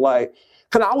into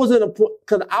Cause I was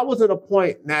at a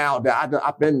point now that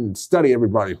I've been studying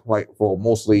everybody for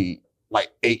mostly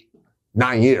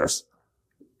 8-9 years.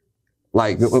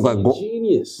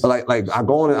 Genius. I've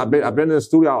been in the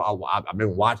studio. I've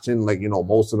been watching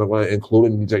most of them,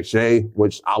 including DJ Shay,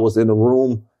 which I was in the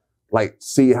room,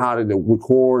 see how to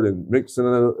record and mix and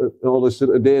all this shit.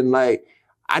 And then I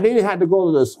didn't have to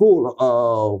go to the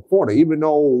school for it, even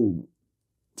though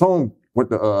Tone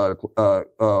went to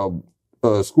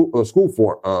school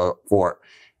for it,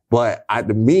 but I'm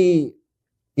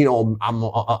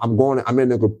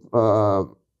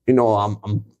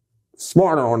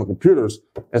smarter on the computers.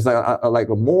 It's like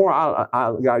the more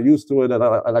I got used to it,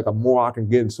 like the more I can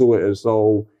get into it. And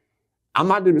so I'm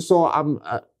not even, so I'm,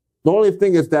 the only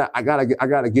thing is that I gotta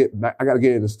get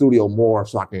in the studio more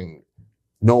so I can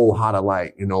know how to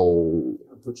like,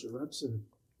 put your reps in.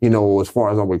 As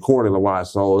far as I'm recording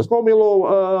wise. So it's gonna be a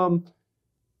little,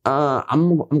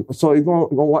 so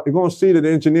you're gonna see the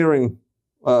engineering,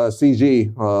 CG,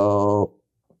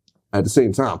 at the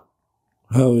same time.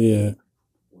 Oh yeah.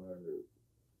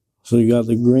 So you got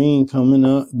the green coming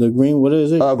up. The green, what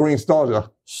is it? Green Nostalgia.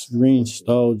 Green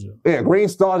Nostalgia. Yeah, Green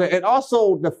Nostalgia. And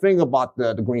also the thing about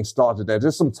the Green Nostalgia, there's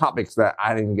just some topics that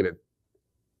I didn't get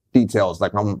details.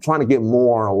 Like I'm trying to get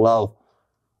more on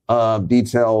love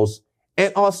details.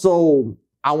 And also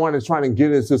I want to try to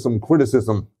get into some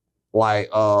criticism. Like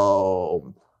I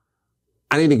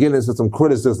need to get into some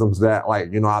criticisms that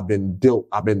like, I've been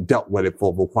dealt with it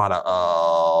for quite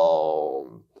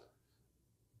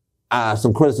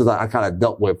some criticism I kind of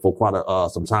dealt with for quite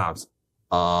some times.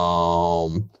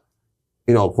 Quite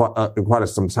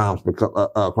some times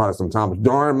because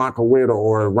during my career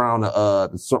or around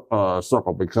the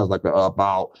circle because like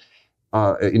about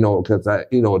because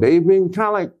they've been kind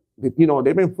of like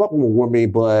they've been fucking with me,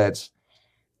 but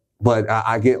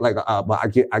I get like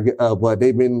but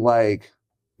they've been like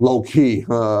low key.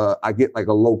 I get like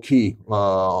a low key.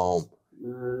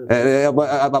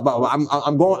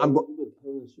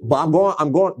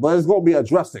 But it's gonna be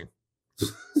addressing.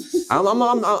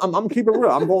 I'm keeping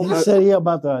real. I'm going. You said he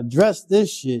about to address this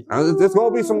shit. It's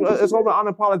gonna be it's gonna be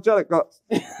unapologetic.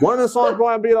 One of the songs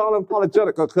going to be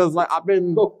unapologetic because like I've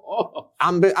been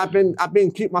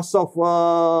keep myself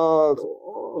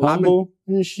humble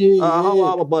and shit.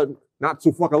 Humble, but not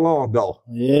too fucking long though.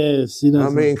 Yeah, see that. I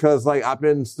mean, because like I've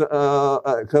been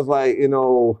because like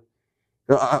of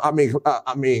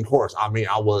course. I mean,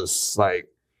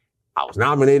 I was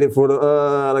nominated for the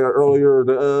like earlier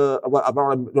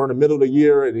about during the middle of the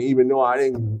year, and even though I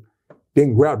didn't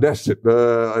grab that shit,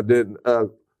 I didn't.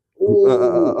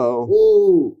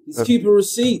 He's keeping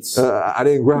receipts. I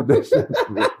didn't grab that shit,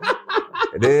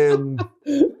 and then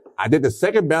I did the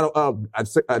second battle. I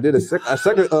did a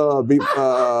second beat.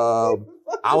 I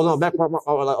was on back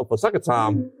for a second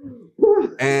time,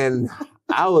 and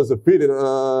I was defeated at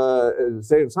the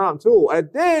same time too, and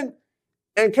then.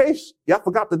 In case y'all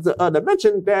forgot to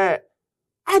mention that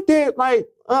I did a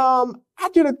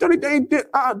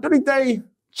 30-day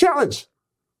challenge.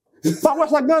 My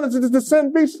Westside Gun is to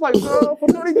send beats for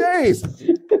 30 days.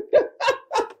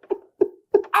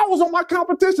 I was on my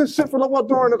competition shit for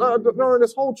during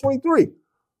this whole 23.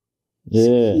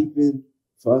 Yeah. Keeping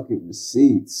fucking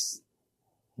receipts.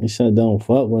 He said don't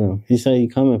fuck with him. He said he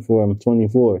coming for him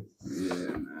 24. Yeah,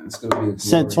 man. It's gonna be a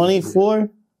said 24?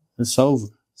 It's over.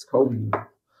 It's Kobe.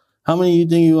 How many you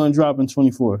think you gonna drop in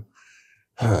 24?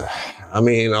 I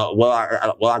mean,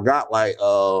 I got like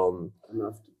enough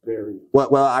to bury.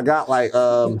 Well, I got like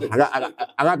I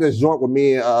got this joint with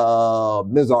me and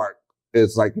Mizart.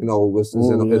 It's like it's in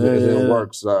the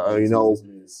works. And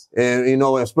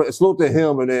it's salute to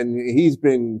him, and then he's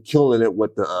been killing it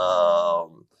with the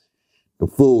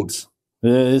foods.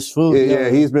 Yeah, it's food.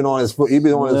 Yeah, he's been on his food. He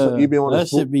been on that his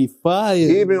should be fire.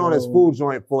 He been on his food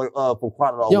joint for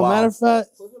quite a while. Yo, matter of fact,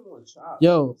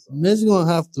 Miz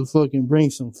gonna have to fucking bring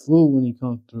some food when he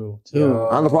comes through too.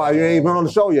 I'm surprised you ain't been on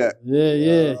the show yet.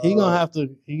 Yeah. He gonna have to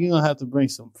bring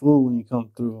some food when he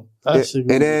comes through. That shit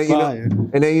gonna be fire.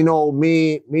 And then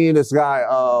me and this guy,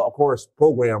 of course,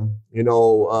 program.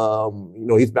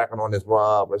 He's back on this.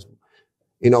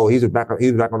 He's back on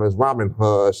his ramen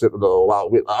shit.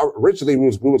 Originally, we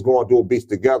was going to do beats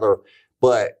together,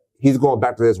 but he's going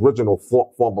back to his original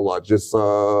formula. Just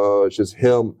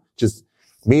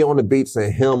me on the beats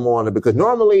and him on it, because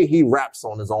normally he raps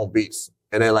on his own beats,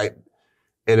 and then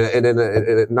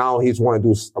now he's want to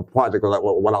do a project like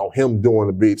without him doing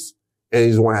the beats, and he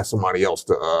just want to have somebody else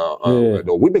to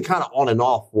do. We've been kind of on and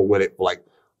off with it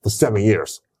for 7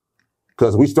 years,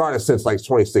 because we started since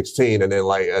 2016, and then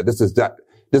this is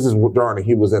during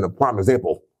he was in a prime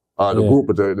example, group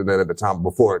at the time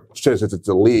before it changed to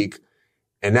the league.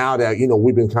 And now that,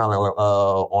 we've been kind of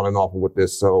on and off with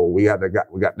this, so we got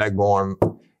that going.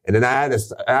 And then I had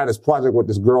this project with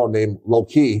this girl named Low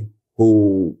Key,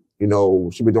 who, she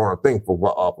been doing her thing for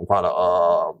quite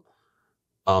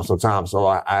some time. So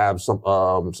I have some,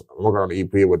 I'm working on the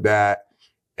EP with that.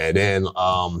 And then,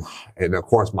 and of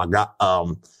course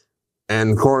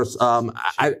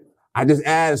I just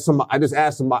asked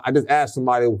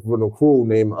somebody from the crew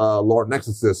named Lord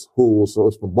Nexus, who is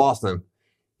from Boston.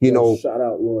 Shout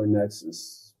out Lord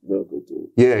Nexus, real good dude.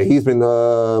 Yeah, he's been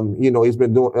doing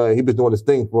this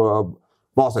thing for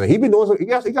Boston. He been doing some. He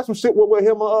got some shit with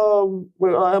him.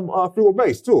 Fuel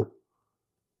Bass too.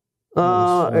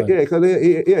 Yeah, because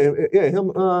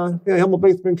him and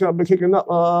Bass been kicking up.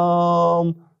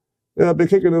 Been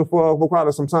kicking it for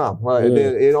quite some time. Right? And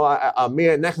then me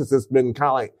and Nexus has been kind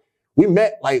of like we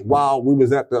met like while we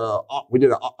was at the we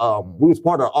was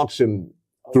part of the auction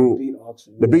through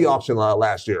the beat auction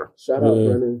last year. Shout out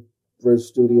Brennan, Bridge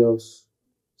Studios.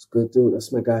 It's a good dude.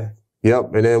 That's my guy.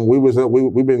 Yep, and then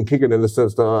we've been kicking in the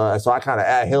sense, so I kind of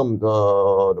add him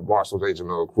the Barstool's agent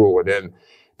of the crew, and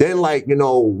then like I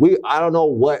don't know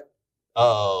what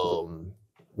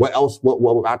else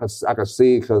I could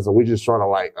see because we just trying to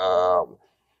like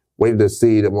wait to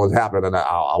see what's happening. And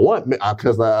I want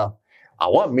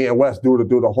me and Wes to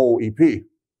do the whole EP.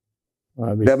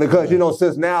 That because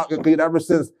since now ever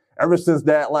since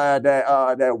that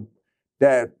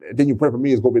Then You Pray For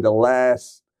Me is gonna be the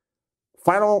last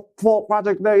final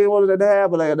project that he wanted to have,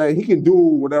 but like, he can do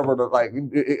whatever.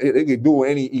 He can do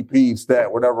any EPs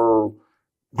that whatever.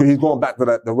 He's going back to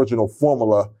the original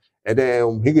formula, and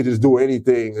then he could just do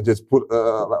anything and just put.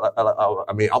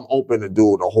 I'm open to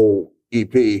do the whole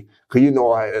EP because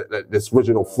this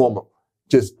original formula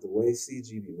just the way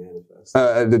CGB manifests.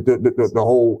 The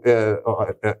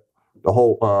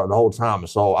whole time.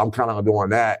 So I'm kind of doing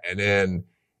that, and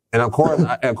of course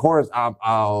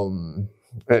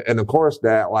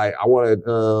that like I wanted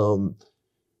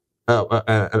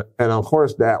and of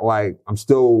course that like I'm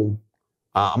still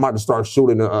I'm about to start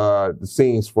shooting the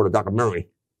scenes for the documentary.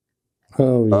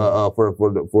 Oh yeah. For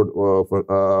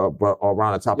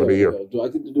around the top of the year. Do I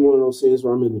get to do one of those scenes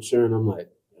where I'm in the chair and I'm like,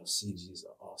 CG's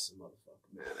an awesome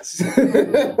motherfucker, man.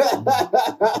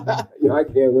 Yo, I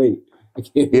can't wait.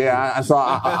 Yeah, so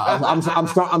I'm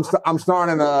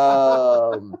starting.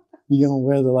 You gonna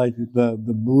wear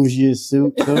the bougie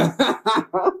suit too?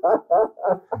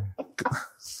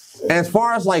 As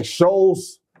far as like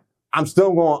shows, I'm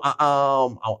still going. I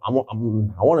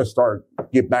want to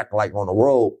get back like on the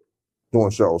road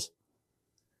doing shows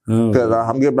because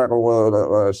I'm getting back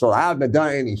on so I haven't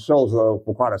done any shows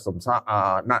for quite some time.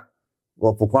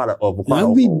 For quite a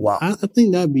while. I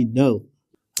think that'd be dope.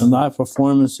 And live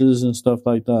performances and stuff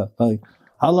like that. Like,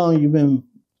 how long you been?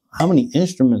 How many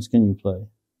instruments can you play?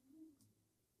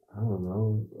 I don't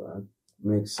know. I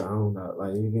make sound out.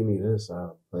 Like, you give me this,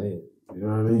 I'll play it. You know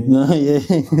what I mean? No,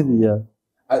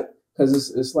 yeah.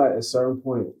 Because it's like at a certain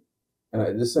point,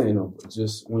 and this ain't no,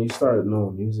 just when you start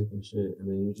knowing music and shit, and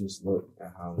then you just look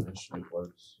at how an instrument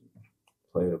works,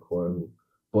 play it accordingly.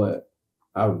 But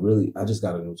I just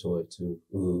got a new toy too.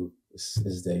 Ooh,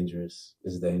 it's dangerous.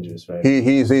 It's dangerous, right?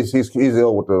 He's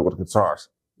ill with the guitars.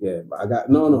 Yeah, but I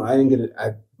didn't get it.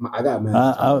 I got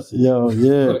mad.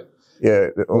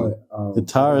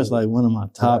 Guitar is like one of my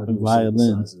top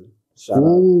violins. Shout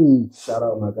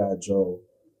out my guy Joe,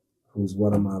 who's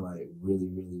one of my like really,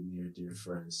 really near dear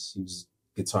friends. He was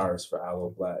guitarist for Aloe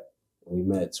Black. We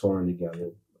met touring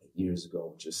together like years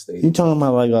ago. Just stayed. You talking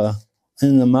about like a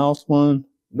in the mouth one?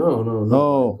 No.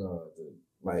 Oh.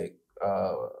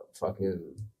 Fucking.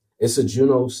 It's a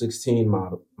Juno 16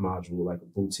 module, like a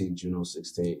boutique Juno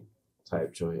 16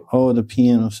 type joint. Oh, the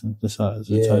piano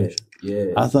synthesizer type.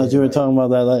 Yeah. I thought you were talking about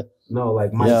that like. No,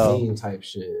 like my Dean type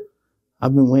shit.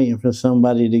 I've been waiting for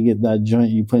somebody to get that joint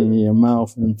you put in your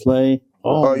mouth and play.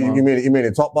 Oh, you mean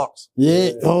a talk box?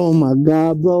 Yeah. Oh my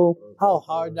God, bro. How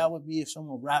hard that would be if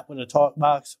someone rap with a talk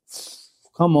box.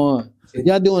 Come on.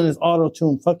 Y'all doing this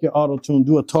auto-tune. Fuck your auto-tune.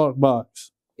 Do a talk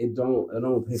box. It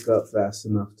don't pick up fast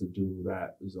enough to do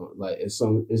rap.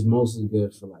 It's mostly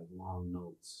good for like long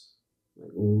notes.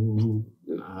 Like, ooh.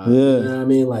 You know what I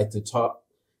mean? Like to talk,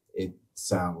 it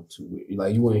sounds too weird.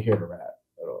 Like you wouldn't hear the rap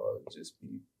at all. It'd just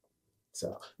be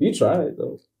so. You try it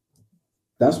though.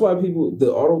 That's why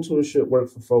the auto-tune shit work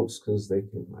for folks because they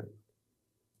can like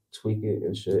tweak it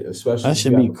and shit. Especially that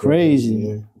should be crazy.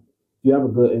 If you have a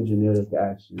good engineer that can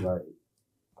actually like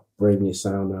bring your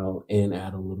sound out and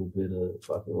add a little bit of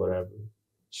fucking whatever.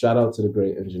 Shout out to the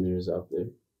great engineers out there.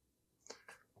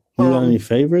 You got any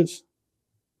favorites?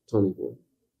 Tony Boy.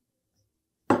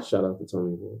 Shout out to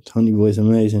Tony Boy. Tony Boy's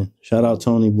amazing. Shout out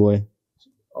Tony Boy.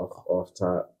 Off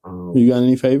top. You got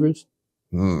any favorites?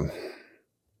 I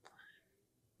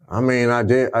mean, I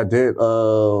did. I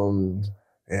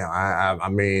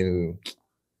mean,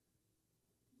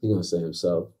 he's gonna say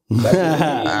himself. He's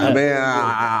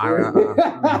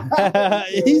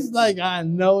like, I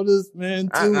know this man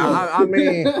too. I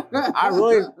mean, I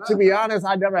really, to be honest,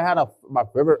 I never had my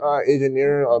favorite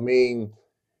engineer. I mean,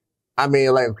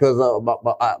 like because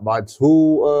my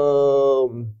two,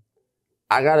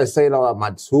 I gotta say though,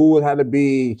 my two had to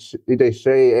be DJ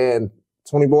Shay and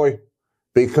Tony Boy.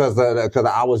 because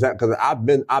I've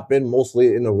been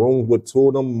mostly in the room with two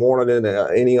of them more than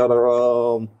any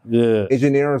other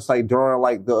engineers, like during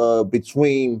like the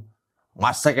between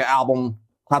my second album,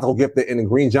 Classical Gifted, and the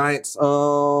Green Giant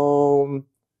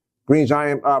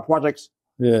projects.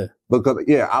 Yeah. Because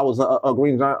I was a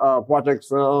Green Giant projects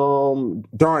during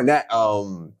that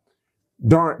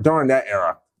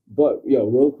era. But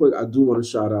real quick, I do want to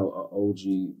shout out OG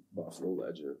Buffalo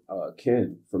legend,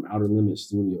 Ken from Outer Limits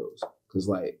Studios. Cause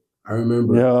like I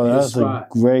remember that's a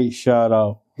great shout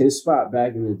out. His spot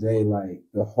back in the day, like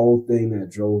the whole thing that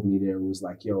drove me there was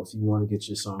like, yo, if you want to get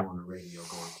your song on the radio,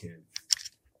 go on Ken.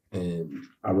 And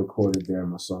I recorded there,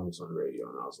 my song was on the radio,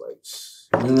 and I was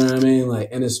like, you know what I mean? Like,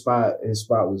 and his spot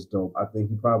was dope. I think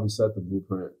he probably set the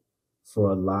blueprint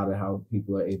for a lot of how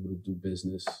people are able to do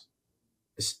business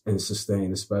and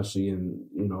sustain, especially in,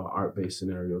 art-based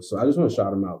scenarios. So I just want to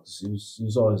shout him out because he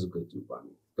was always a good dude by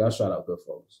me. Gotta shout out good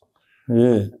folks.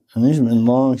 Yeah, and he's been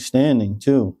long-standing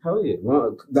too. Hell yeah.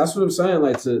 Well, that's what I'm saying,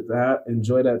 like to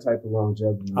enjoy that type of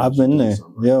longevity. I've been there.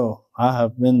 Yo, I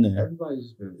have been there.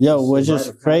 Everybody's been there. Yo, which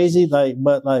is crazy,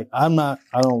 but I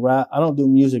don't rap, I don't do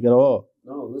music at all.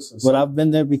 No, listen. But I've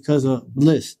been there because of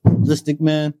Ballistic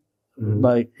Man. Mm-hmm.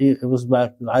 Like, it was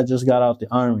back, I just got out the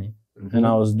army. Mm-hmm. And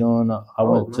I was doing, thank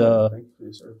you for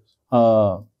your service.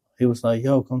 He was like,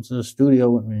 yo, come to the studio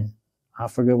with me. I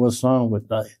forget what song, but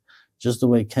like, just the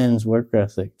way Ken's work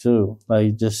ethic too.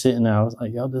 Like, just sitting there, I was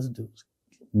like, yo, this dude's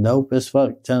dope as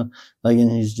fuck. And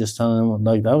he's just telling him,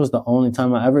 like, that was the only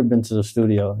time I ever been to the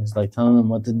studio. He's like telling him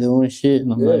what to do and shit.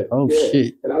 And I'm like, oh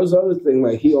shit. And that was the other thing,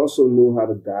 like, he also knew how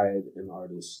to guide an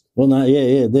artist. Well, there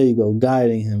you go,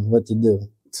 guiding him what to do.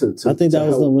 I think that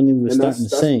was when he was starting to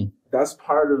sing. That's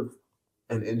part of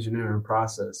an engineering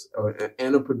process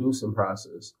and a producing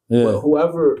process. Yeah. But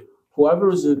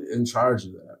whoever is in charge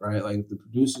of that, right? Like if the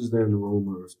producer's there in the room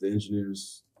or if the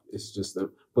engineers, it's just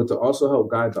them. But to also help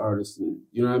guide the artist,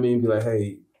 you know what I mean? Be like,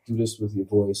 hey, do this with your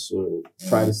voice or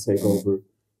try to take over.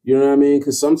 You know what I mean?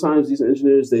 Because sometimes these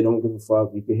engineers, they don't give a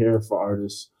fuck. You can hear it for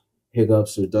artists,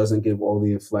 hiccups, or doesn't give all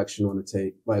the inflection on the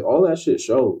tape. Like all that shit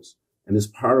shows. And it's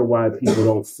part of why people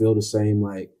don't feel the same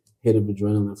like hit of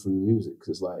adrenaline from the music.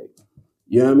 Because like,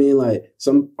 you know what I mean? Like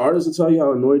some artists will tell you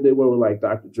how annoyed they were with like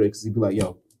Dr. Dre because he'd be like,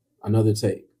 yo, another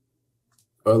take.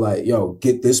 Or like, yo,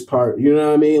 get this part. You know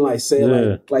what I mean? Like say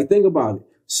like think about it.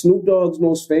 Snoop Dogg's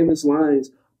most famous lines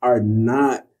are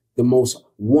not the most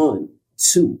 1,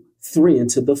 2, 3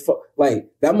 into the like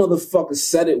that motherfucker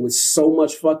said it with so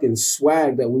much fucking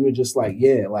swag that we were just like,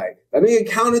 yeah, like that nigga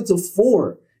counted to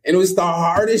 4. And it was the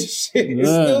hardest shit. It's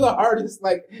still the hardest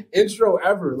like intro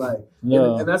ever. Like,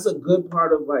 and that's a good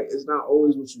part of like, it's not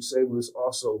always what you say, but it's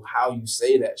also how you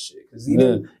say that shit. Because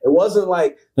it wasn't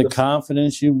like the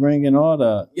confidence you bring and all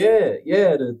that.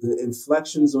 Yeah, the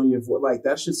inflections on your voice, like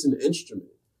that shit's an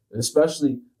instrument. And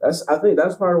especially I think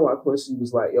that's part of why Quincy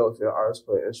was like, yo, if you're an artist,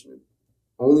 play an instrument.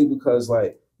 Only because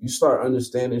like you start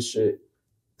understanding shit,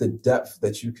 the depth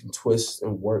that you can twist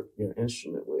and work your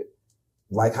instrument with,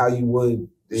 like how you would.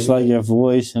 It's like your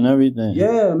voice and everything.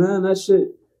 Yeah, man, that shit.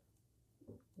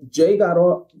 Jay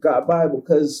got by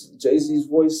because Jay-Z's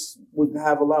voice would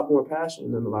have a lot more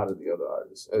passion than a lot of the other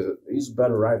artists. He's a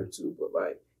better writer too, but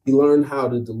like he learned how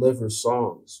to deliver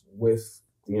songs with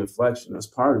the inflection. That's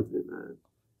part of it, man.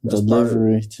 That's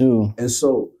delivery too. And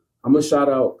so I'm gonna shout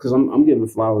out because I'm giving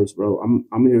flowers, bro.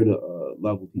 I'm here to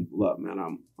level people up, man.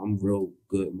 I'm real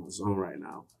good in my zone right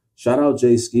now. Shout out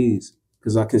Jay Skis.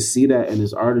 Because I can see that in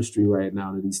his artistry right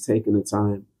now that he's taking the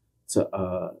time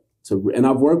to and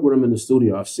I've worked with him in the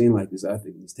studio. I've seen like this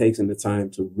ethic. He's taking the time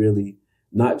to really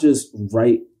not just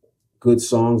write good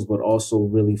songs, but also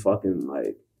really fucking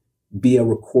like be a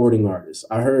recording artist.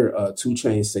 I heard 2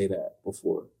 Chainz say that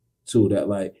before too. That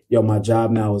like, yo, my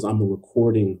job now is I'm a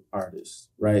recording artist,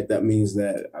 right? That means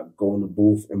that I go in the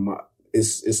booth and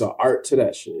it's an art to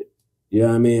that shit. You know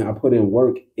what I mean? I put in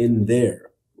work in there.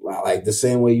 Like the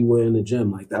same way you would in the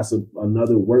gym. Like that's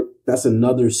another work. That's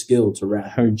another skill to rap. I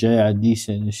heard J.I.D.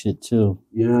 saying this shit too.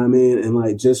 You know what I mean? And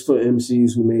like just for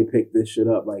MCs who may pick this shit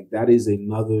up, like that is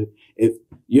another. If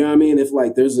you know what I mean, if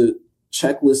like there's a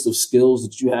checklist of skills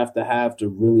that you have to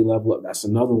really level up, that's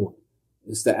another one.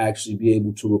 Is to actually be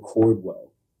able to record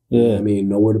well. Yeah. You know what I mean,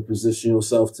 know where to position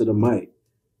yourself to the mic.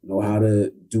 Know how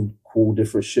to do cool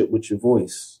different shit with your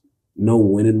voice. Know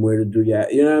when and where to do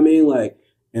that. You know what I mean? Like.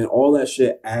 And all that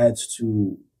shit adds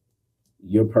to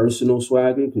your personal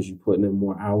swagger because you're putting in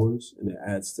more hours, and it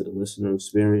adds to the listener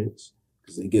experience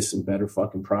because they get some better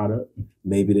fucking product.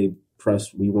 Maybe they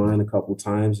press rewind a couple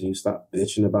times and you stop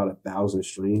bitching about 1,000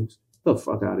 streams. Get the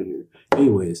fuck out of here.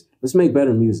 Anyways, let's make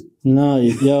better music. No,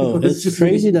 yo, it's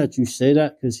crazy that you say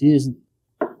that because he is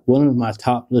one of my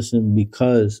top listen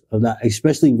because of that,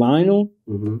 especially vinyl,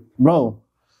 bro.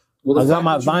 Well, I got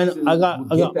my vinyl. I got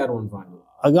that on vinyl.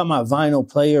 I got my vinyl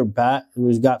player back. It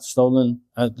was got stolen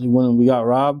when we got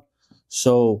robbed.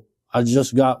 So I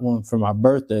just got one for my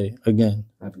birthday again.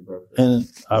 Happy birthday. And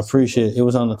I appreciate it. It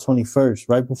was on the 21st,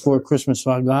 right before Christmas.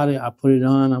 So I got it. I put it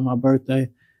on my birthday.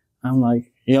 I'm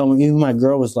like, yo, even my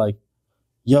girl was like,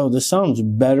 yo, this sounds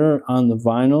better on the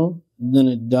vinyl than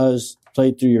it does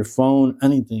play through your phone,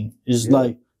 anything. It's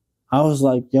like, I was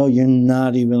like, yo, you're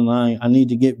not even lying. I need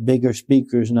to get bigger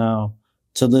speakers now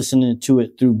to listen to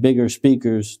it through bigger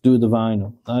speakers through the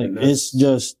vinyl. Like, it's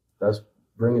just... That's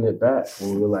bringing it back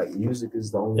when we were like, music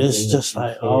is the only it's thing just that you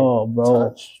like, can't oh, bro.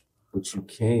 touch, but you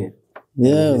can.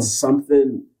 Yeah. And it's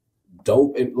something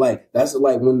dope. And like, that's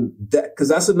like when that, cause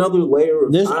that's another layer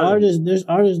of there's time. artists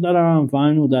that are on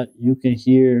vinyl that you can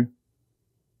hear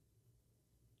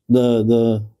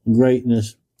the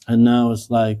greatness. And now it's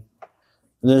like,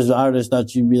 there's artists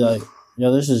that you'd be like,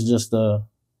 yo, this is just a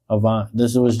vinyl.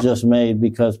 This was just made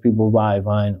because people buy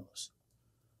vinyls.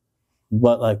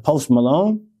 But like Post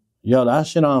Malone, yo, that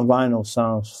shit on vinyl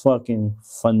sounds fucking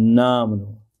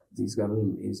phenomenal. He's got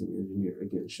an amazing engineer.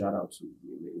 Again, shout out to you.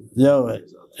 Yo,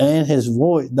 and his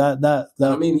voice, that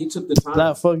I mean, he took the time.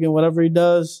 That fucking whatever he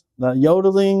does, that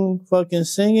yodeling fucking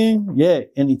singing, yeah.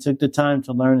 And he took the time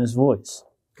to learn his voice.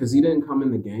 Because he didn't come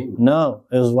in the game. No,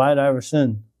 it was White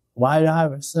Iverson. White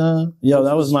Iverson. Yo,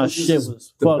 that was my shit.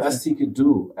 Was the best he could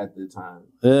do at the time.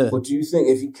 Yeah. But do you think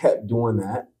if he kept doing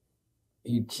that,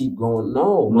 he'd keep going?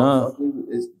 No.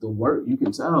 It's the work. You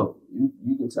can tell.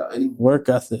 You can tell. Work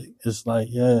ethic. It's like,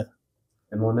 yeah.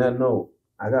 And on that note,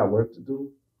 I got work to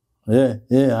do. Yeah.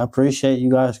 I appreciate you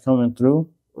guys coming through.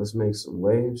 Let's make some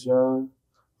waves, y'all.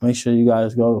 Make sure you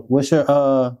guys go. What's your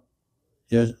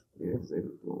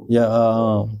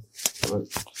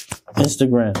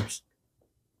Instagrams?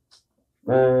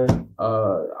 Man,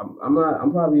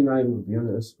 I'm probably not even be on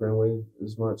the Instagram wave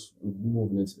as much. We're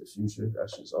moving into the future.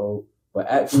 That's just old. But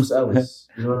at Deuce Ellis,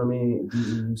 you know what I mean?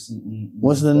 DEUCE.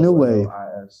 What's the new wave?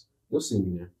 You'll see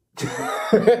me there.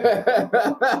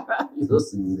 You'll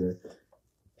see me there.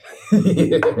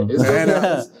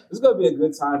 It's gonna be a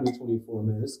good time in 24,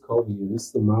 man. It's Kobe and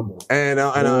it's the Mambo. And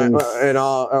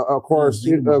of course, CG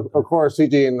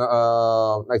in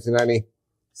 1990.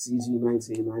 CG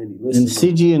 1990. Listen, and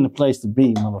CG in the place to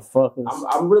be, motherfuckers.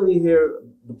 I'm really here.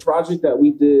 The project that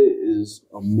we did is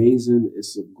amazing.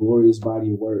 It's a glorious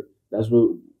body of work. That's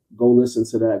what. Go listen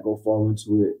to that. Go fall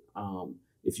into it.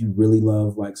 If you really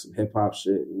love like some hip hop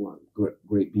shit, you want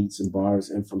great beats and bars,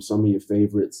 and from some of your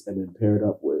favorites, and then paired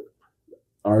up with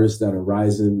artists that are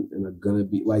rising and are gonna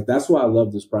be like. That's why I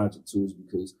love this project too, is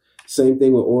because same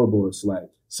thing with Ouroboros. Like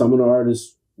some of the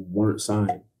artists weren't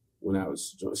signed when I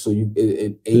was, so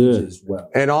it ages well.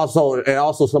 And also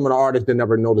some of the artists that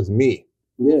never noticed me.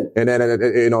 Yeah. And then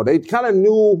they kind of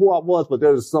knew who I was, but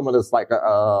there's some of this like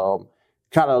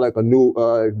kind of like a new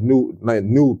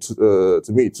to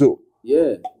me too.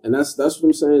 Yeah, and that's what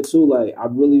I'm saying too. Like I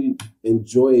really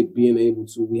enjoyed being able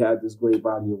to. We had this great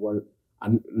body of work. I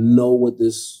know what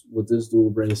this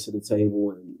dude brings to the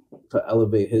table and to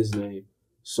elevate his name.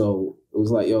 So it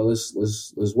was like, yo, let's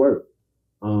work.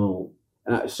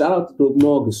 And shout out to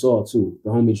Jamal Gasol too, the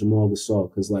homie Jamal Gasol,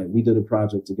 because like we did a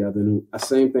project together, and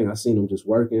same thing. I seen him just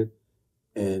working,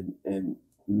 and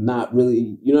not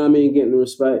really, you know what I mean, getting the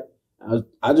respect.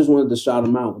 I just wanted to shout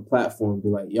him out on the platform, be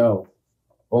like, yo,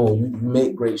 oh, you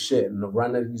make great shit. And the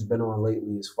run that he's been on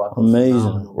lately is fucking amazing.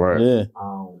 Phenomenal. Right. Yeah.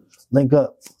 Link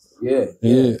up. Yeah.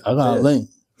 I got a link.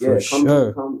 For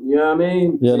sure. You know what I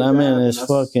mean? Yeah, that man is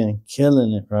fucking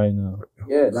killing it right now.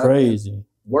 Yeah. Crazy.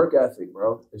 Work ethic,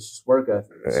 bro. It's just work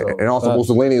ethic. So, and also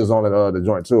Mussolini is on the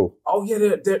joint too. Oh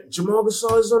yeah, Jamal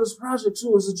Gasol is on this project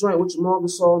too. It's a joint with Jamal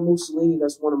Gasol and Mussolini.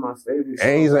 That's one of my favorites.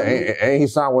 And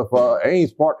he's signed with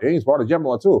he's part of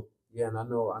Gemini too. Yeah, and I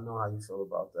know how you feel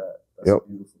about that. That's a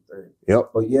beautiful thing. Yep.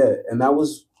 But yeah, and that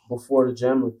was before the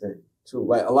Gemini thing too.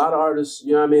 Like a lot of artists,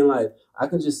 you know what I mean? Like I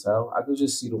could just tell. I could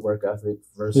just see the work ethic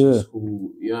versus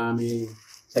who, you know what I mean,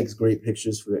 takes great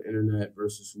pictures for the internet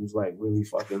versus who's like really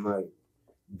fucking like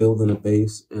building a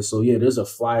base. And so yeah, there's a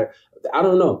flyer. I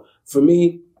don't know. For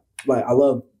me, like I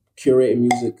love curating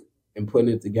music and putting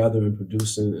it together and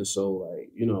producing. And so like,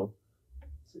 you know,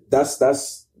 that's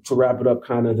to wrap it up,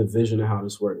 kind of the vision of how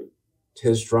this works.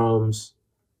 His drums,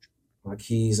 my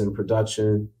keys and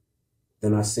production.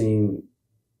 Then I seen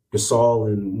Gasol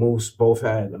and Moose both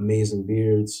had amazing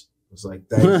beards. I was like,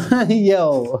 that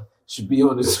yo should be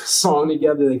on this song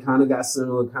together. They kind of got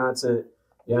similar content.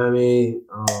 You know what I mean?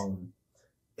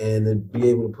 And then be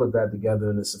able to put that together,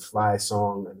 and it's a fly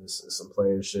song, and it's some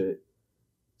player shit.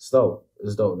 It's dope.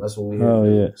 It's dope. That's what we here Oh to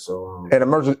do. yeah. So And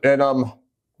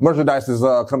merchandise is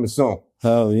coming soon.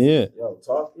 Hell yeah. yo,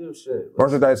 talk your shit.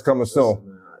 Merchandise coming soon.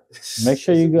 Listen, man. Make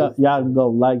sure y'all can go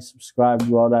like, subscribe,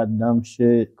 do all that dumb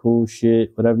shit, cool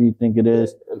shit, whatever you think it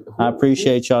is. I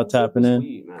appreciate y'all tapping in.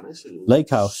 Weed, man? That shit is Lake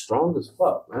House. Strong as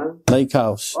fuck, man. Lake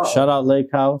House. Wow. Shout out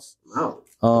Lake House. Wow.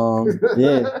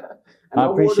 Yeah. And I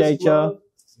wore this appreciate y'all. glove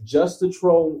just to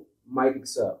troll Mike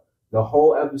Excel. The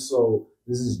whole episode,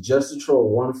 this is just to troll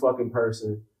one fucking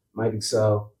person, Mike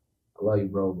Excel. I love you,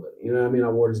 bro, but you know what I mean? I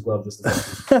wore this glove just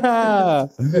to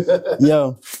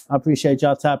Yo, I appreciate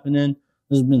y'all tapping in.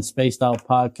 This has been Spaced Out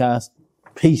Podcast.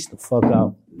 Peace the fuck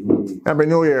out. Happy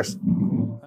New Year's.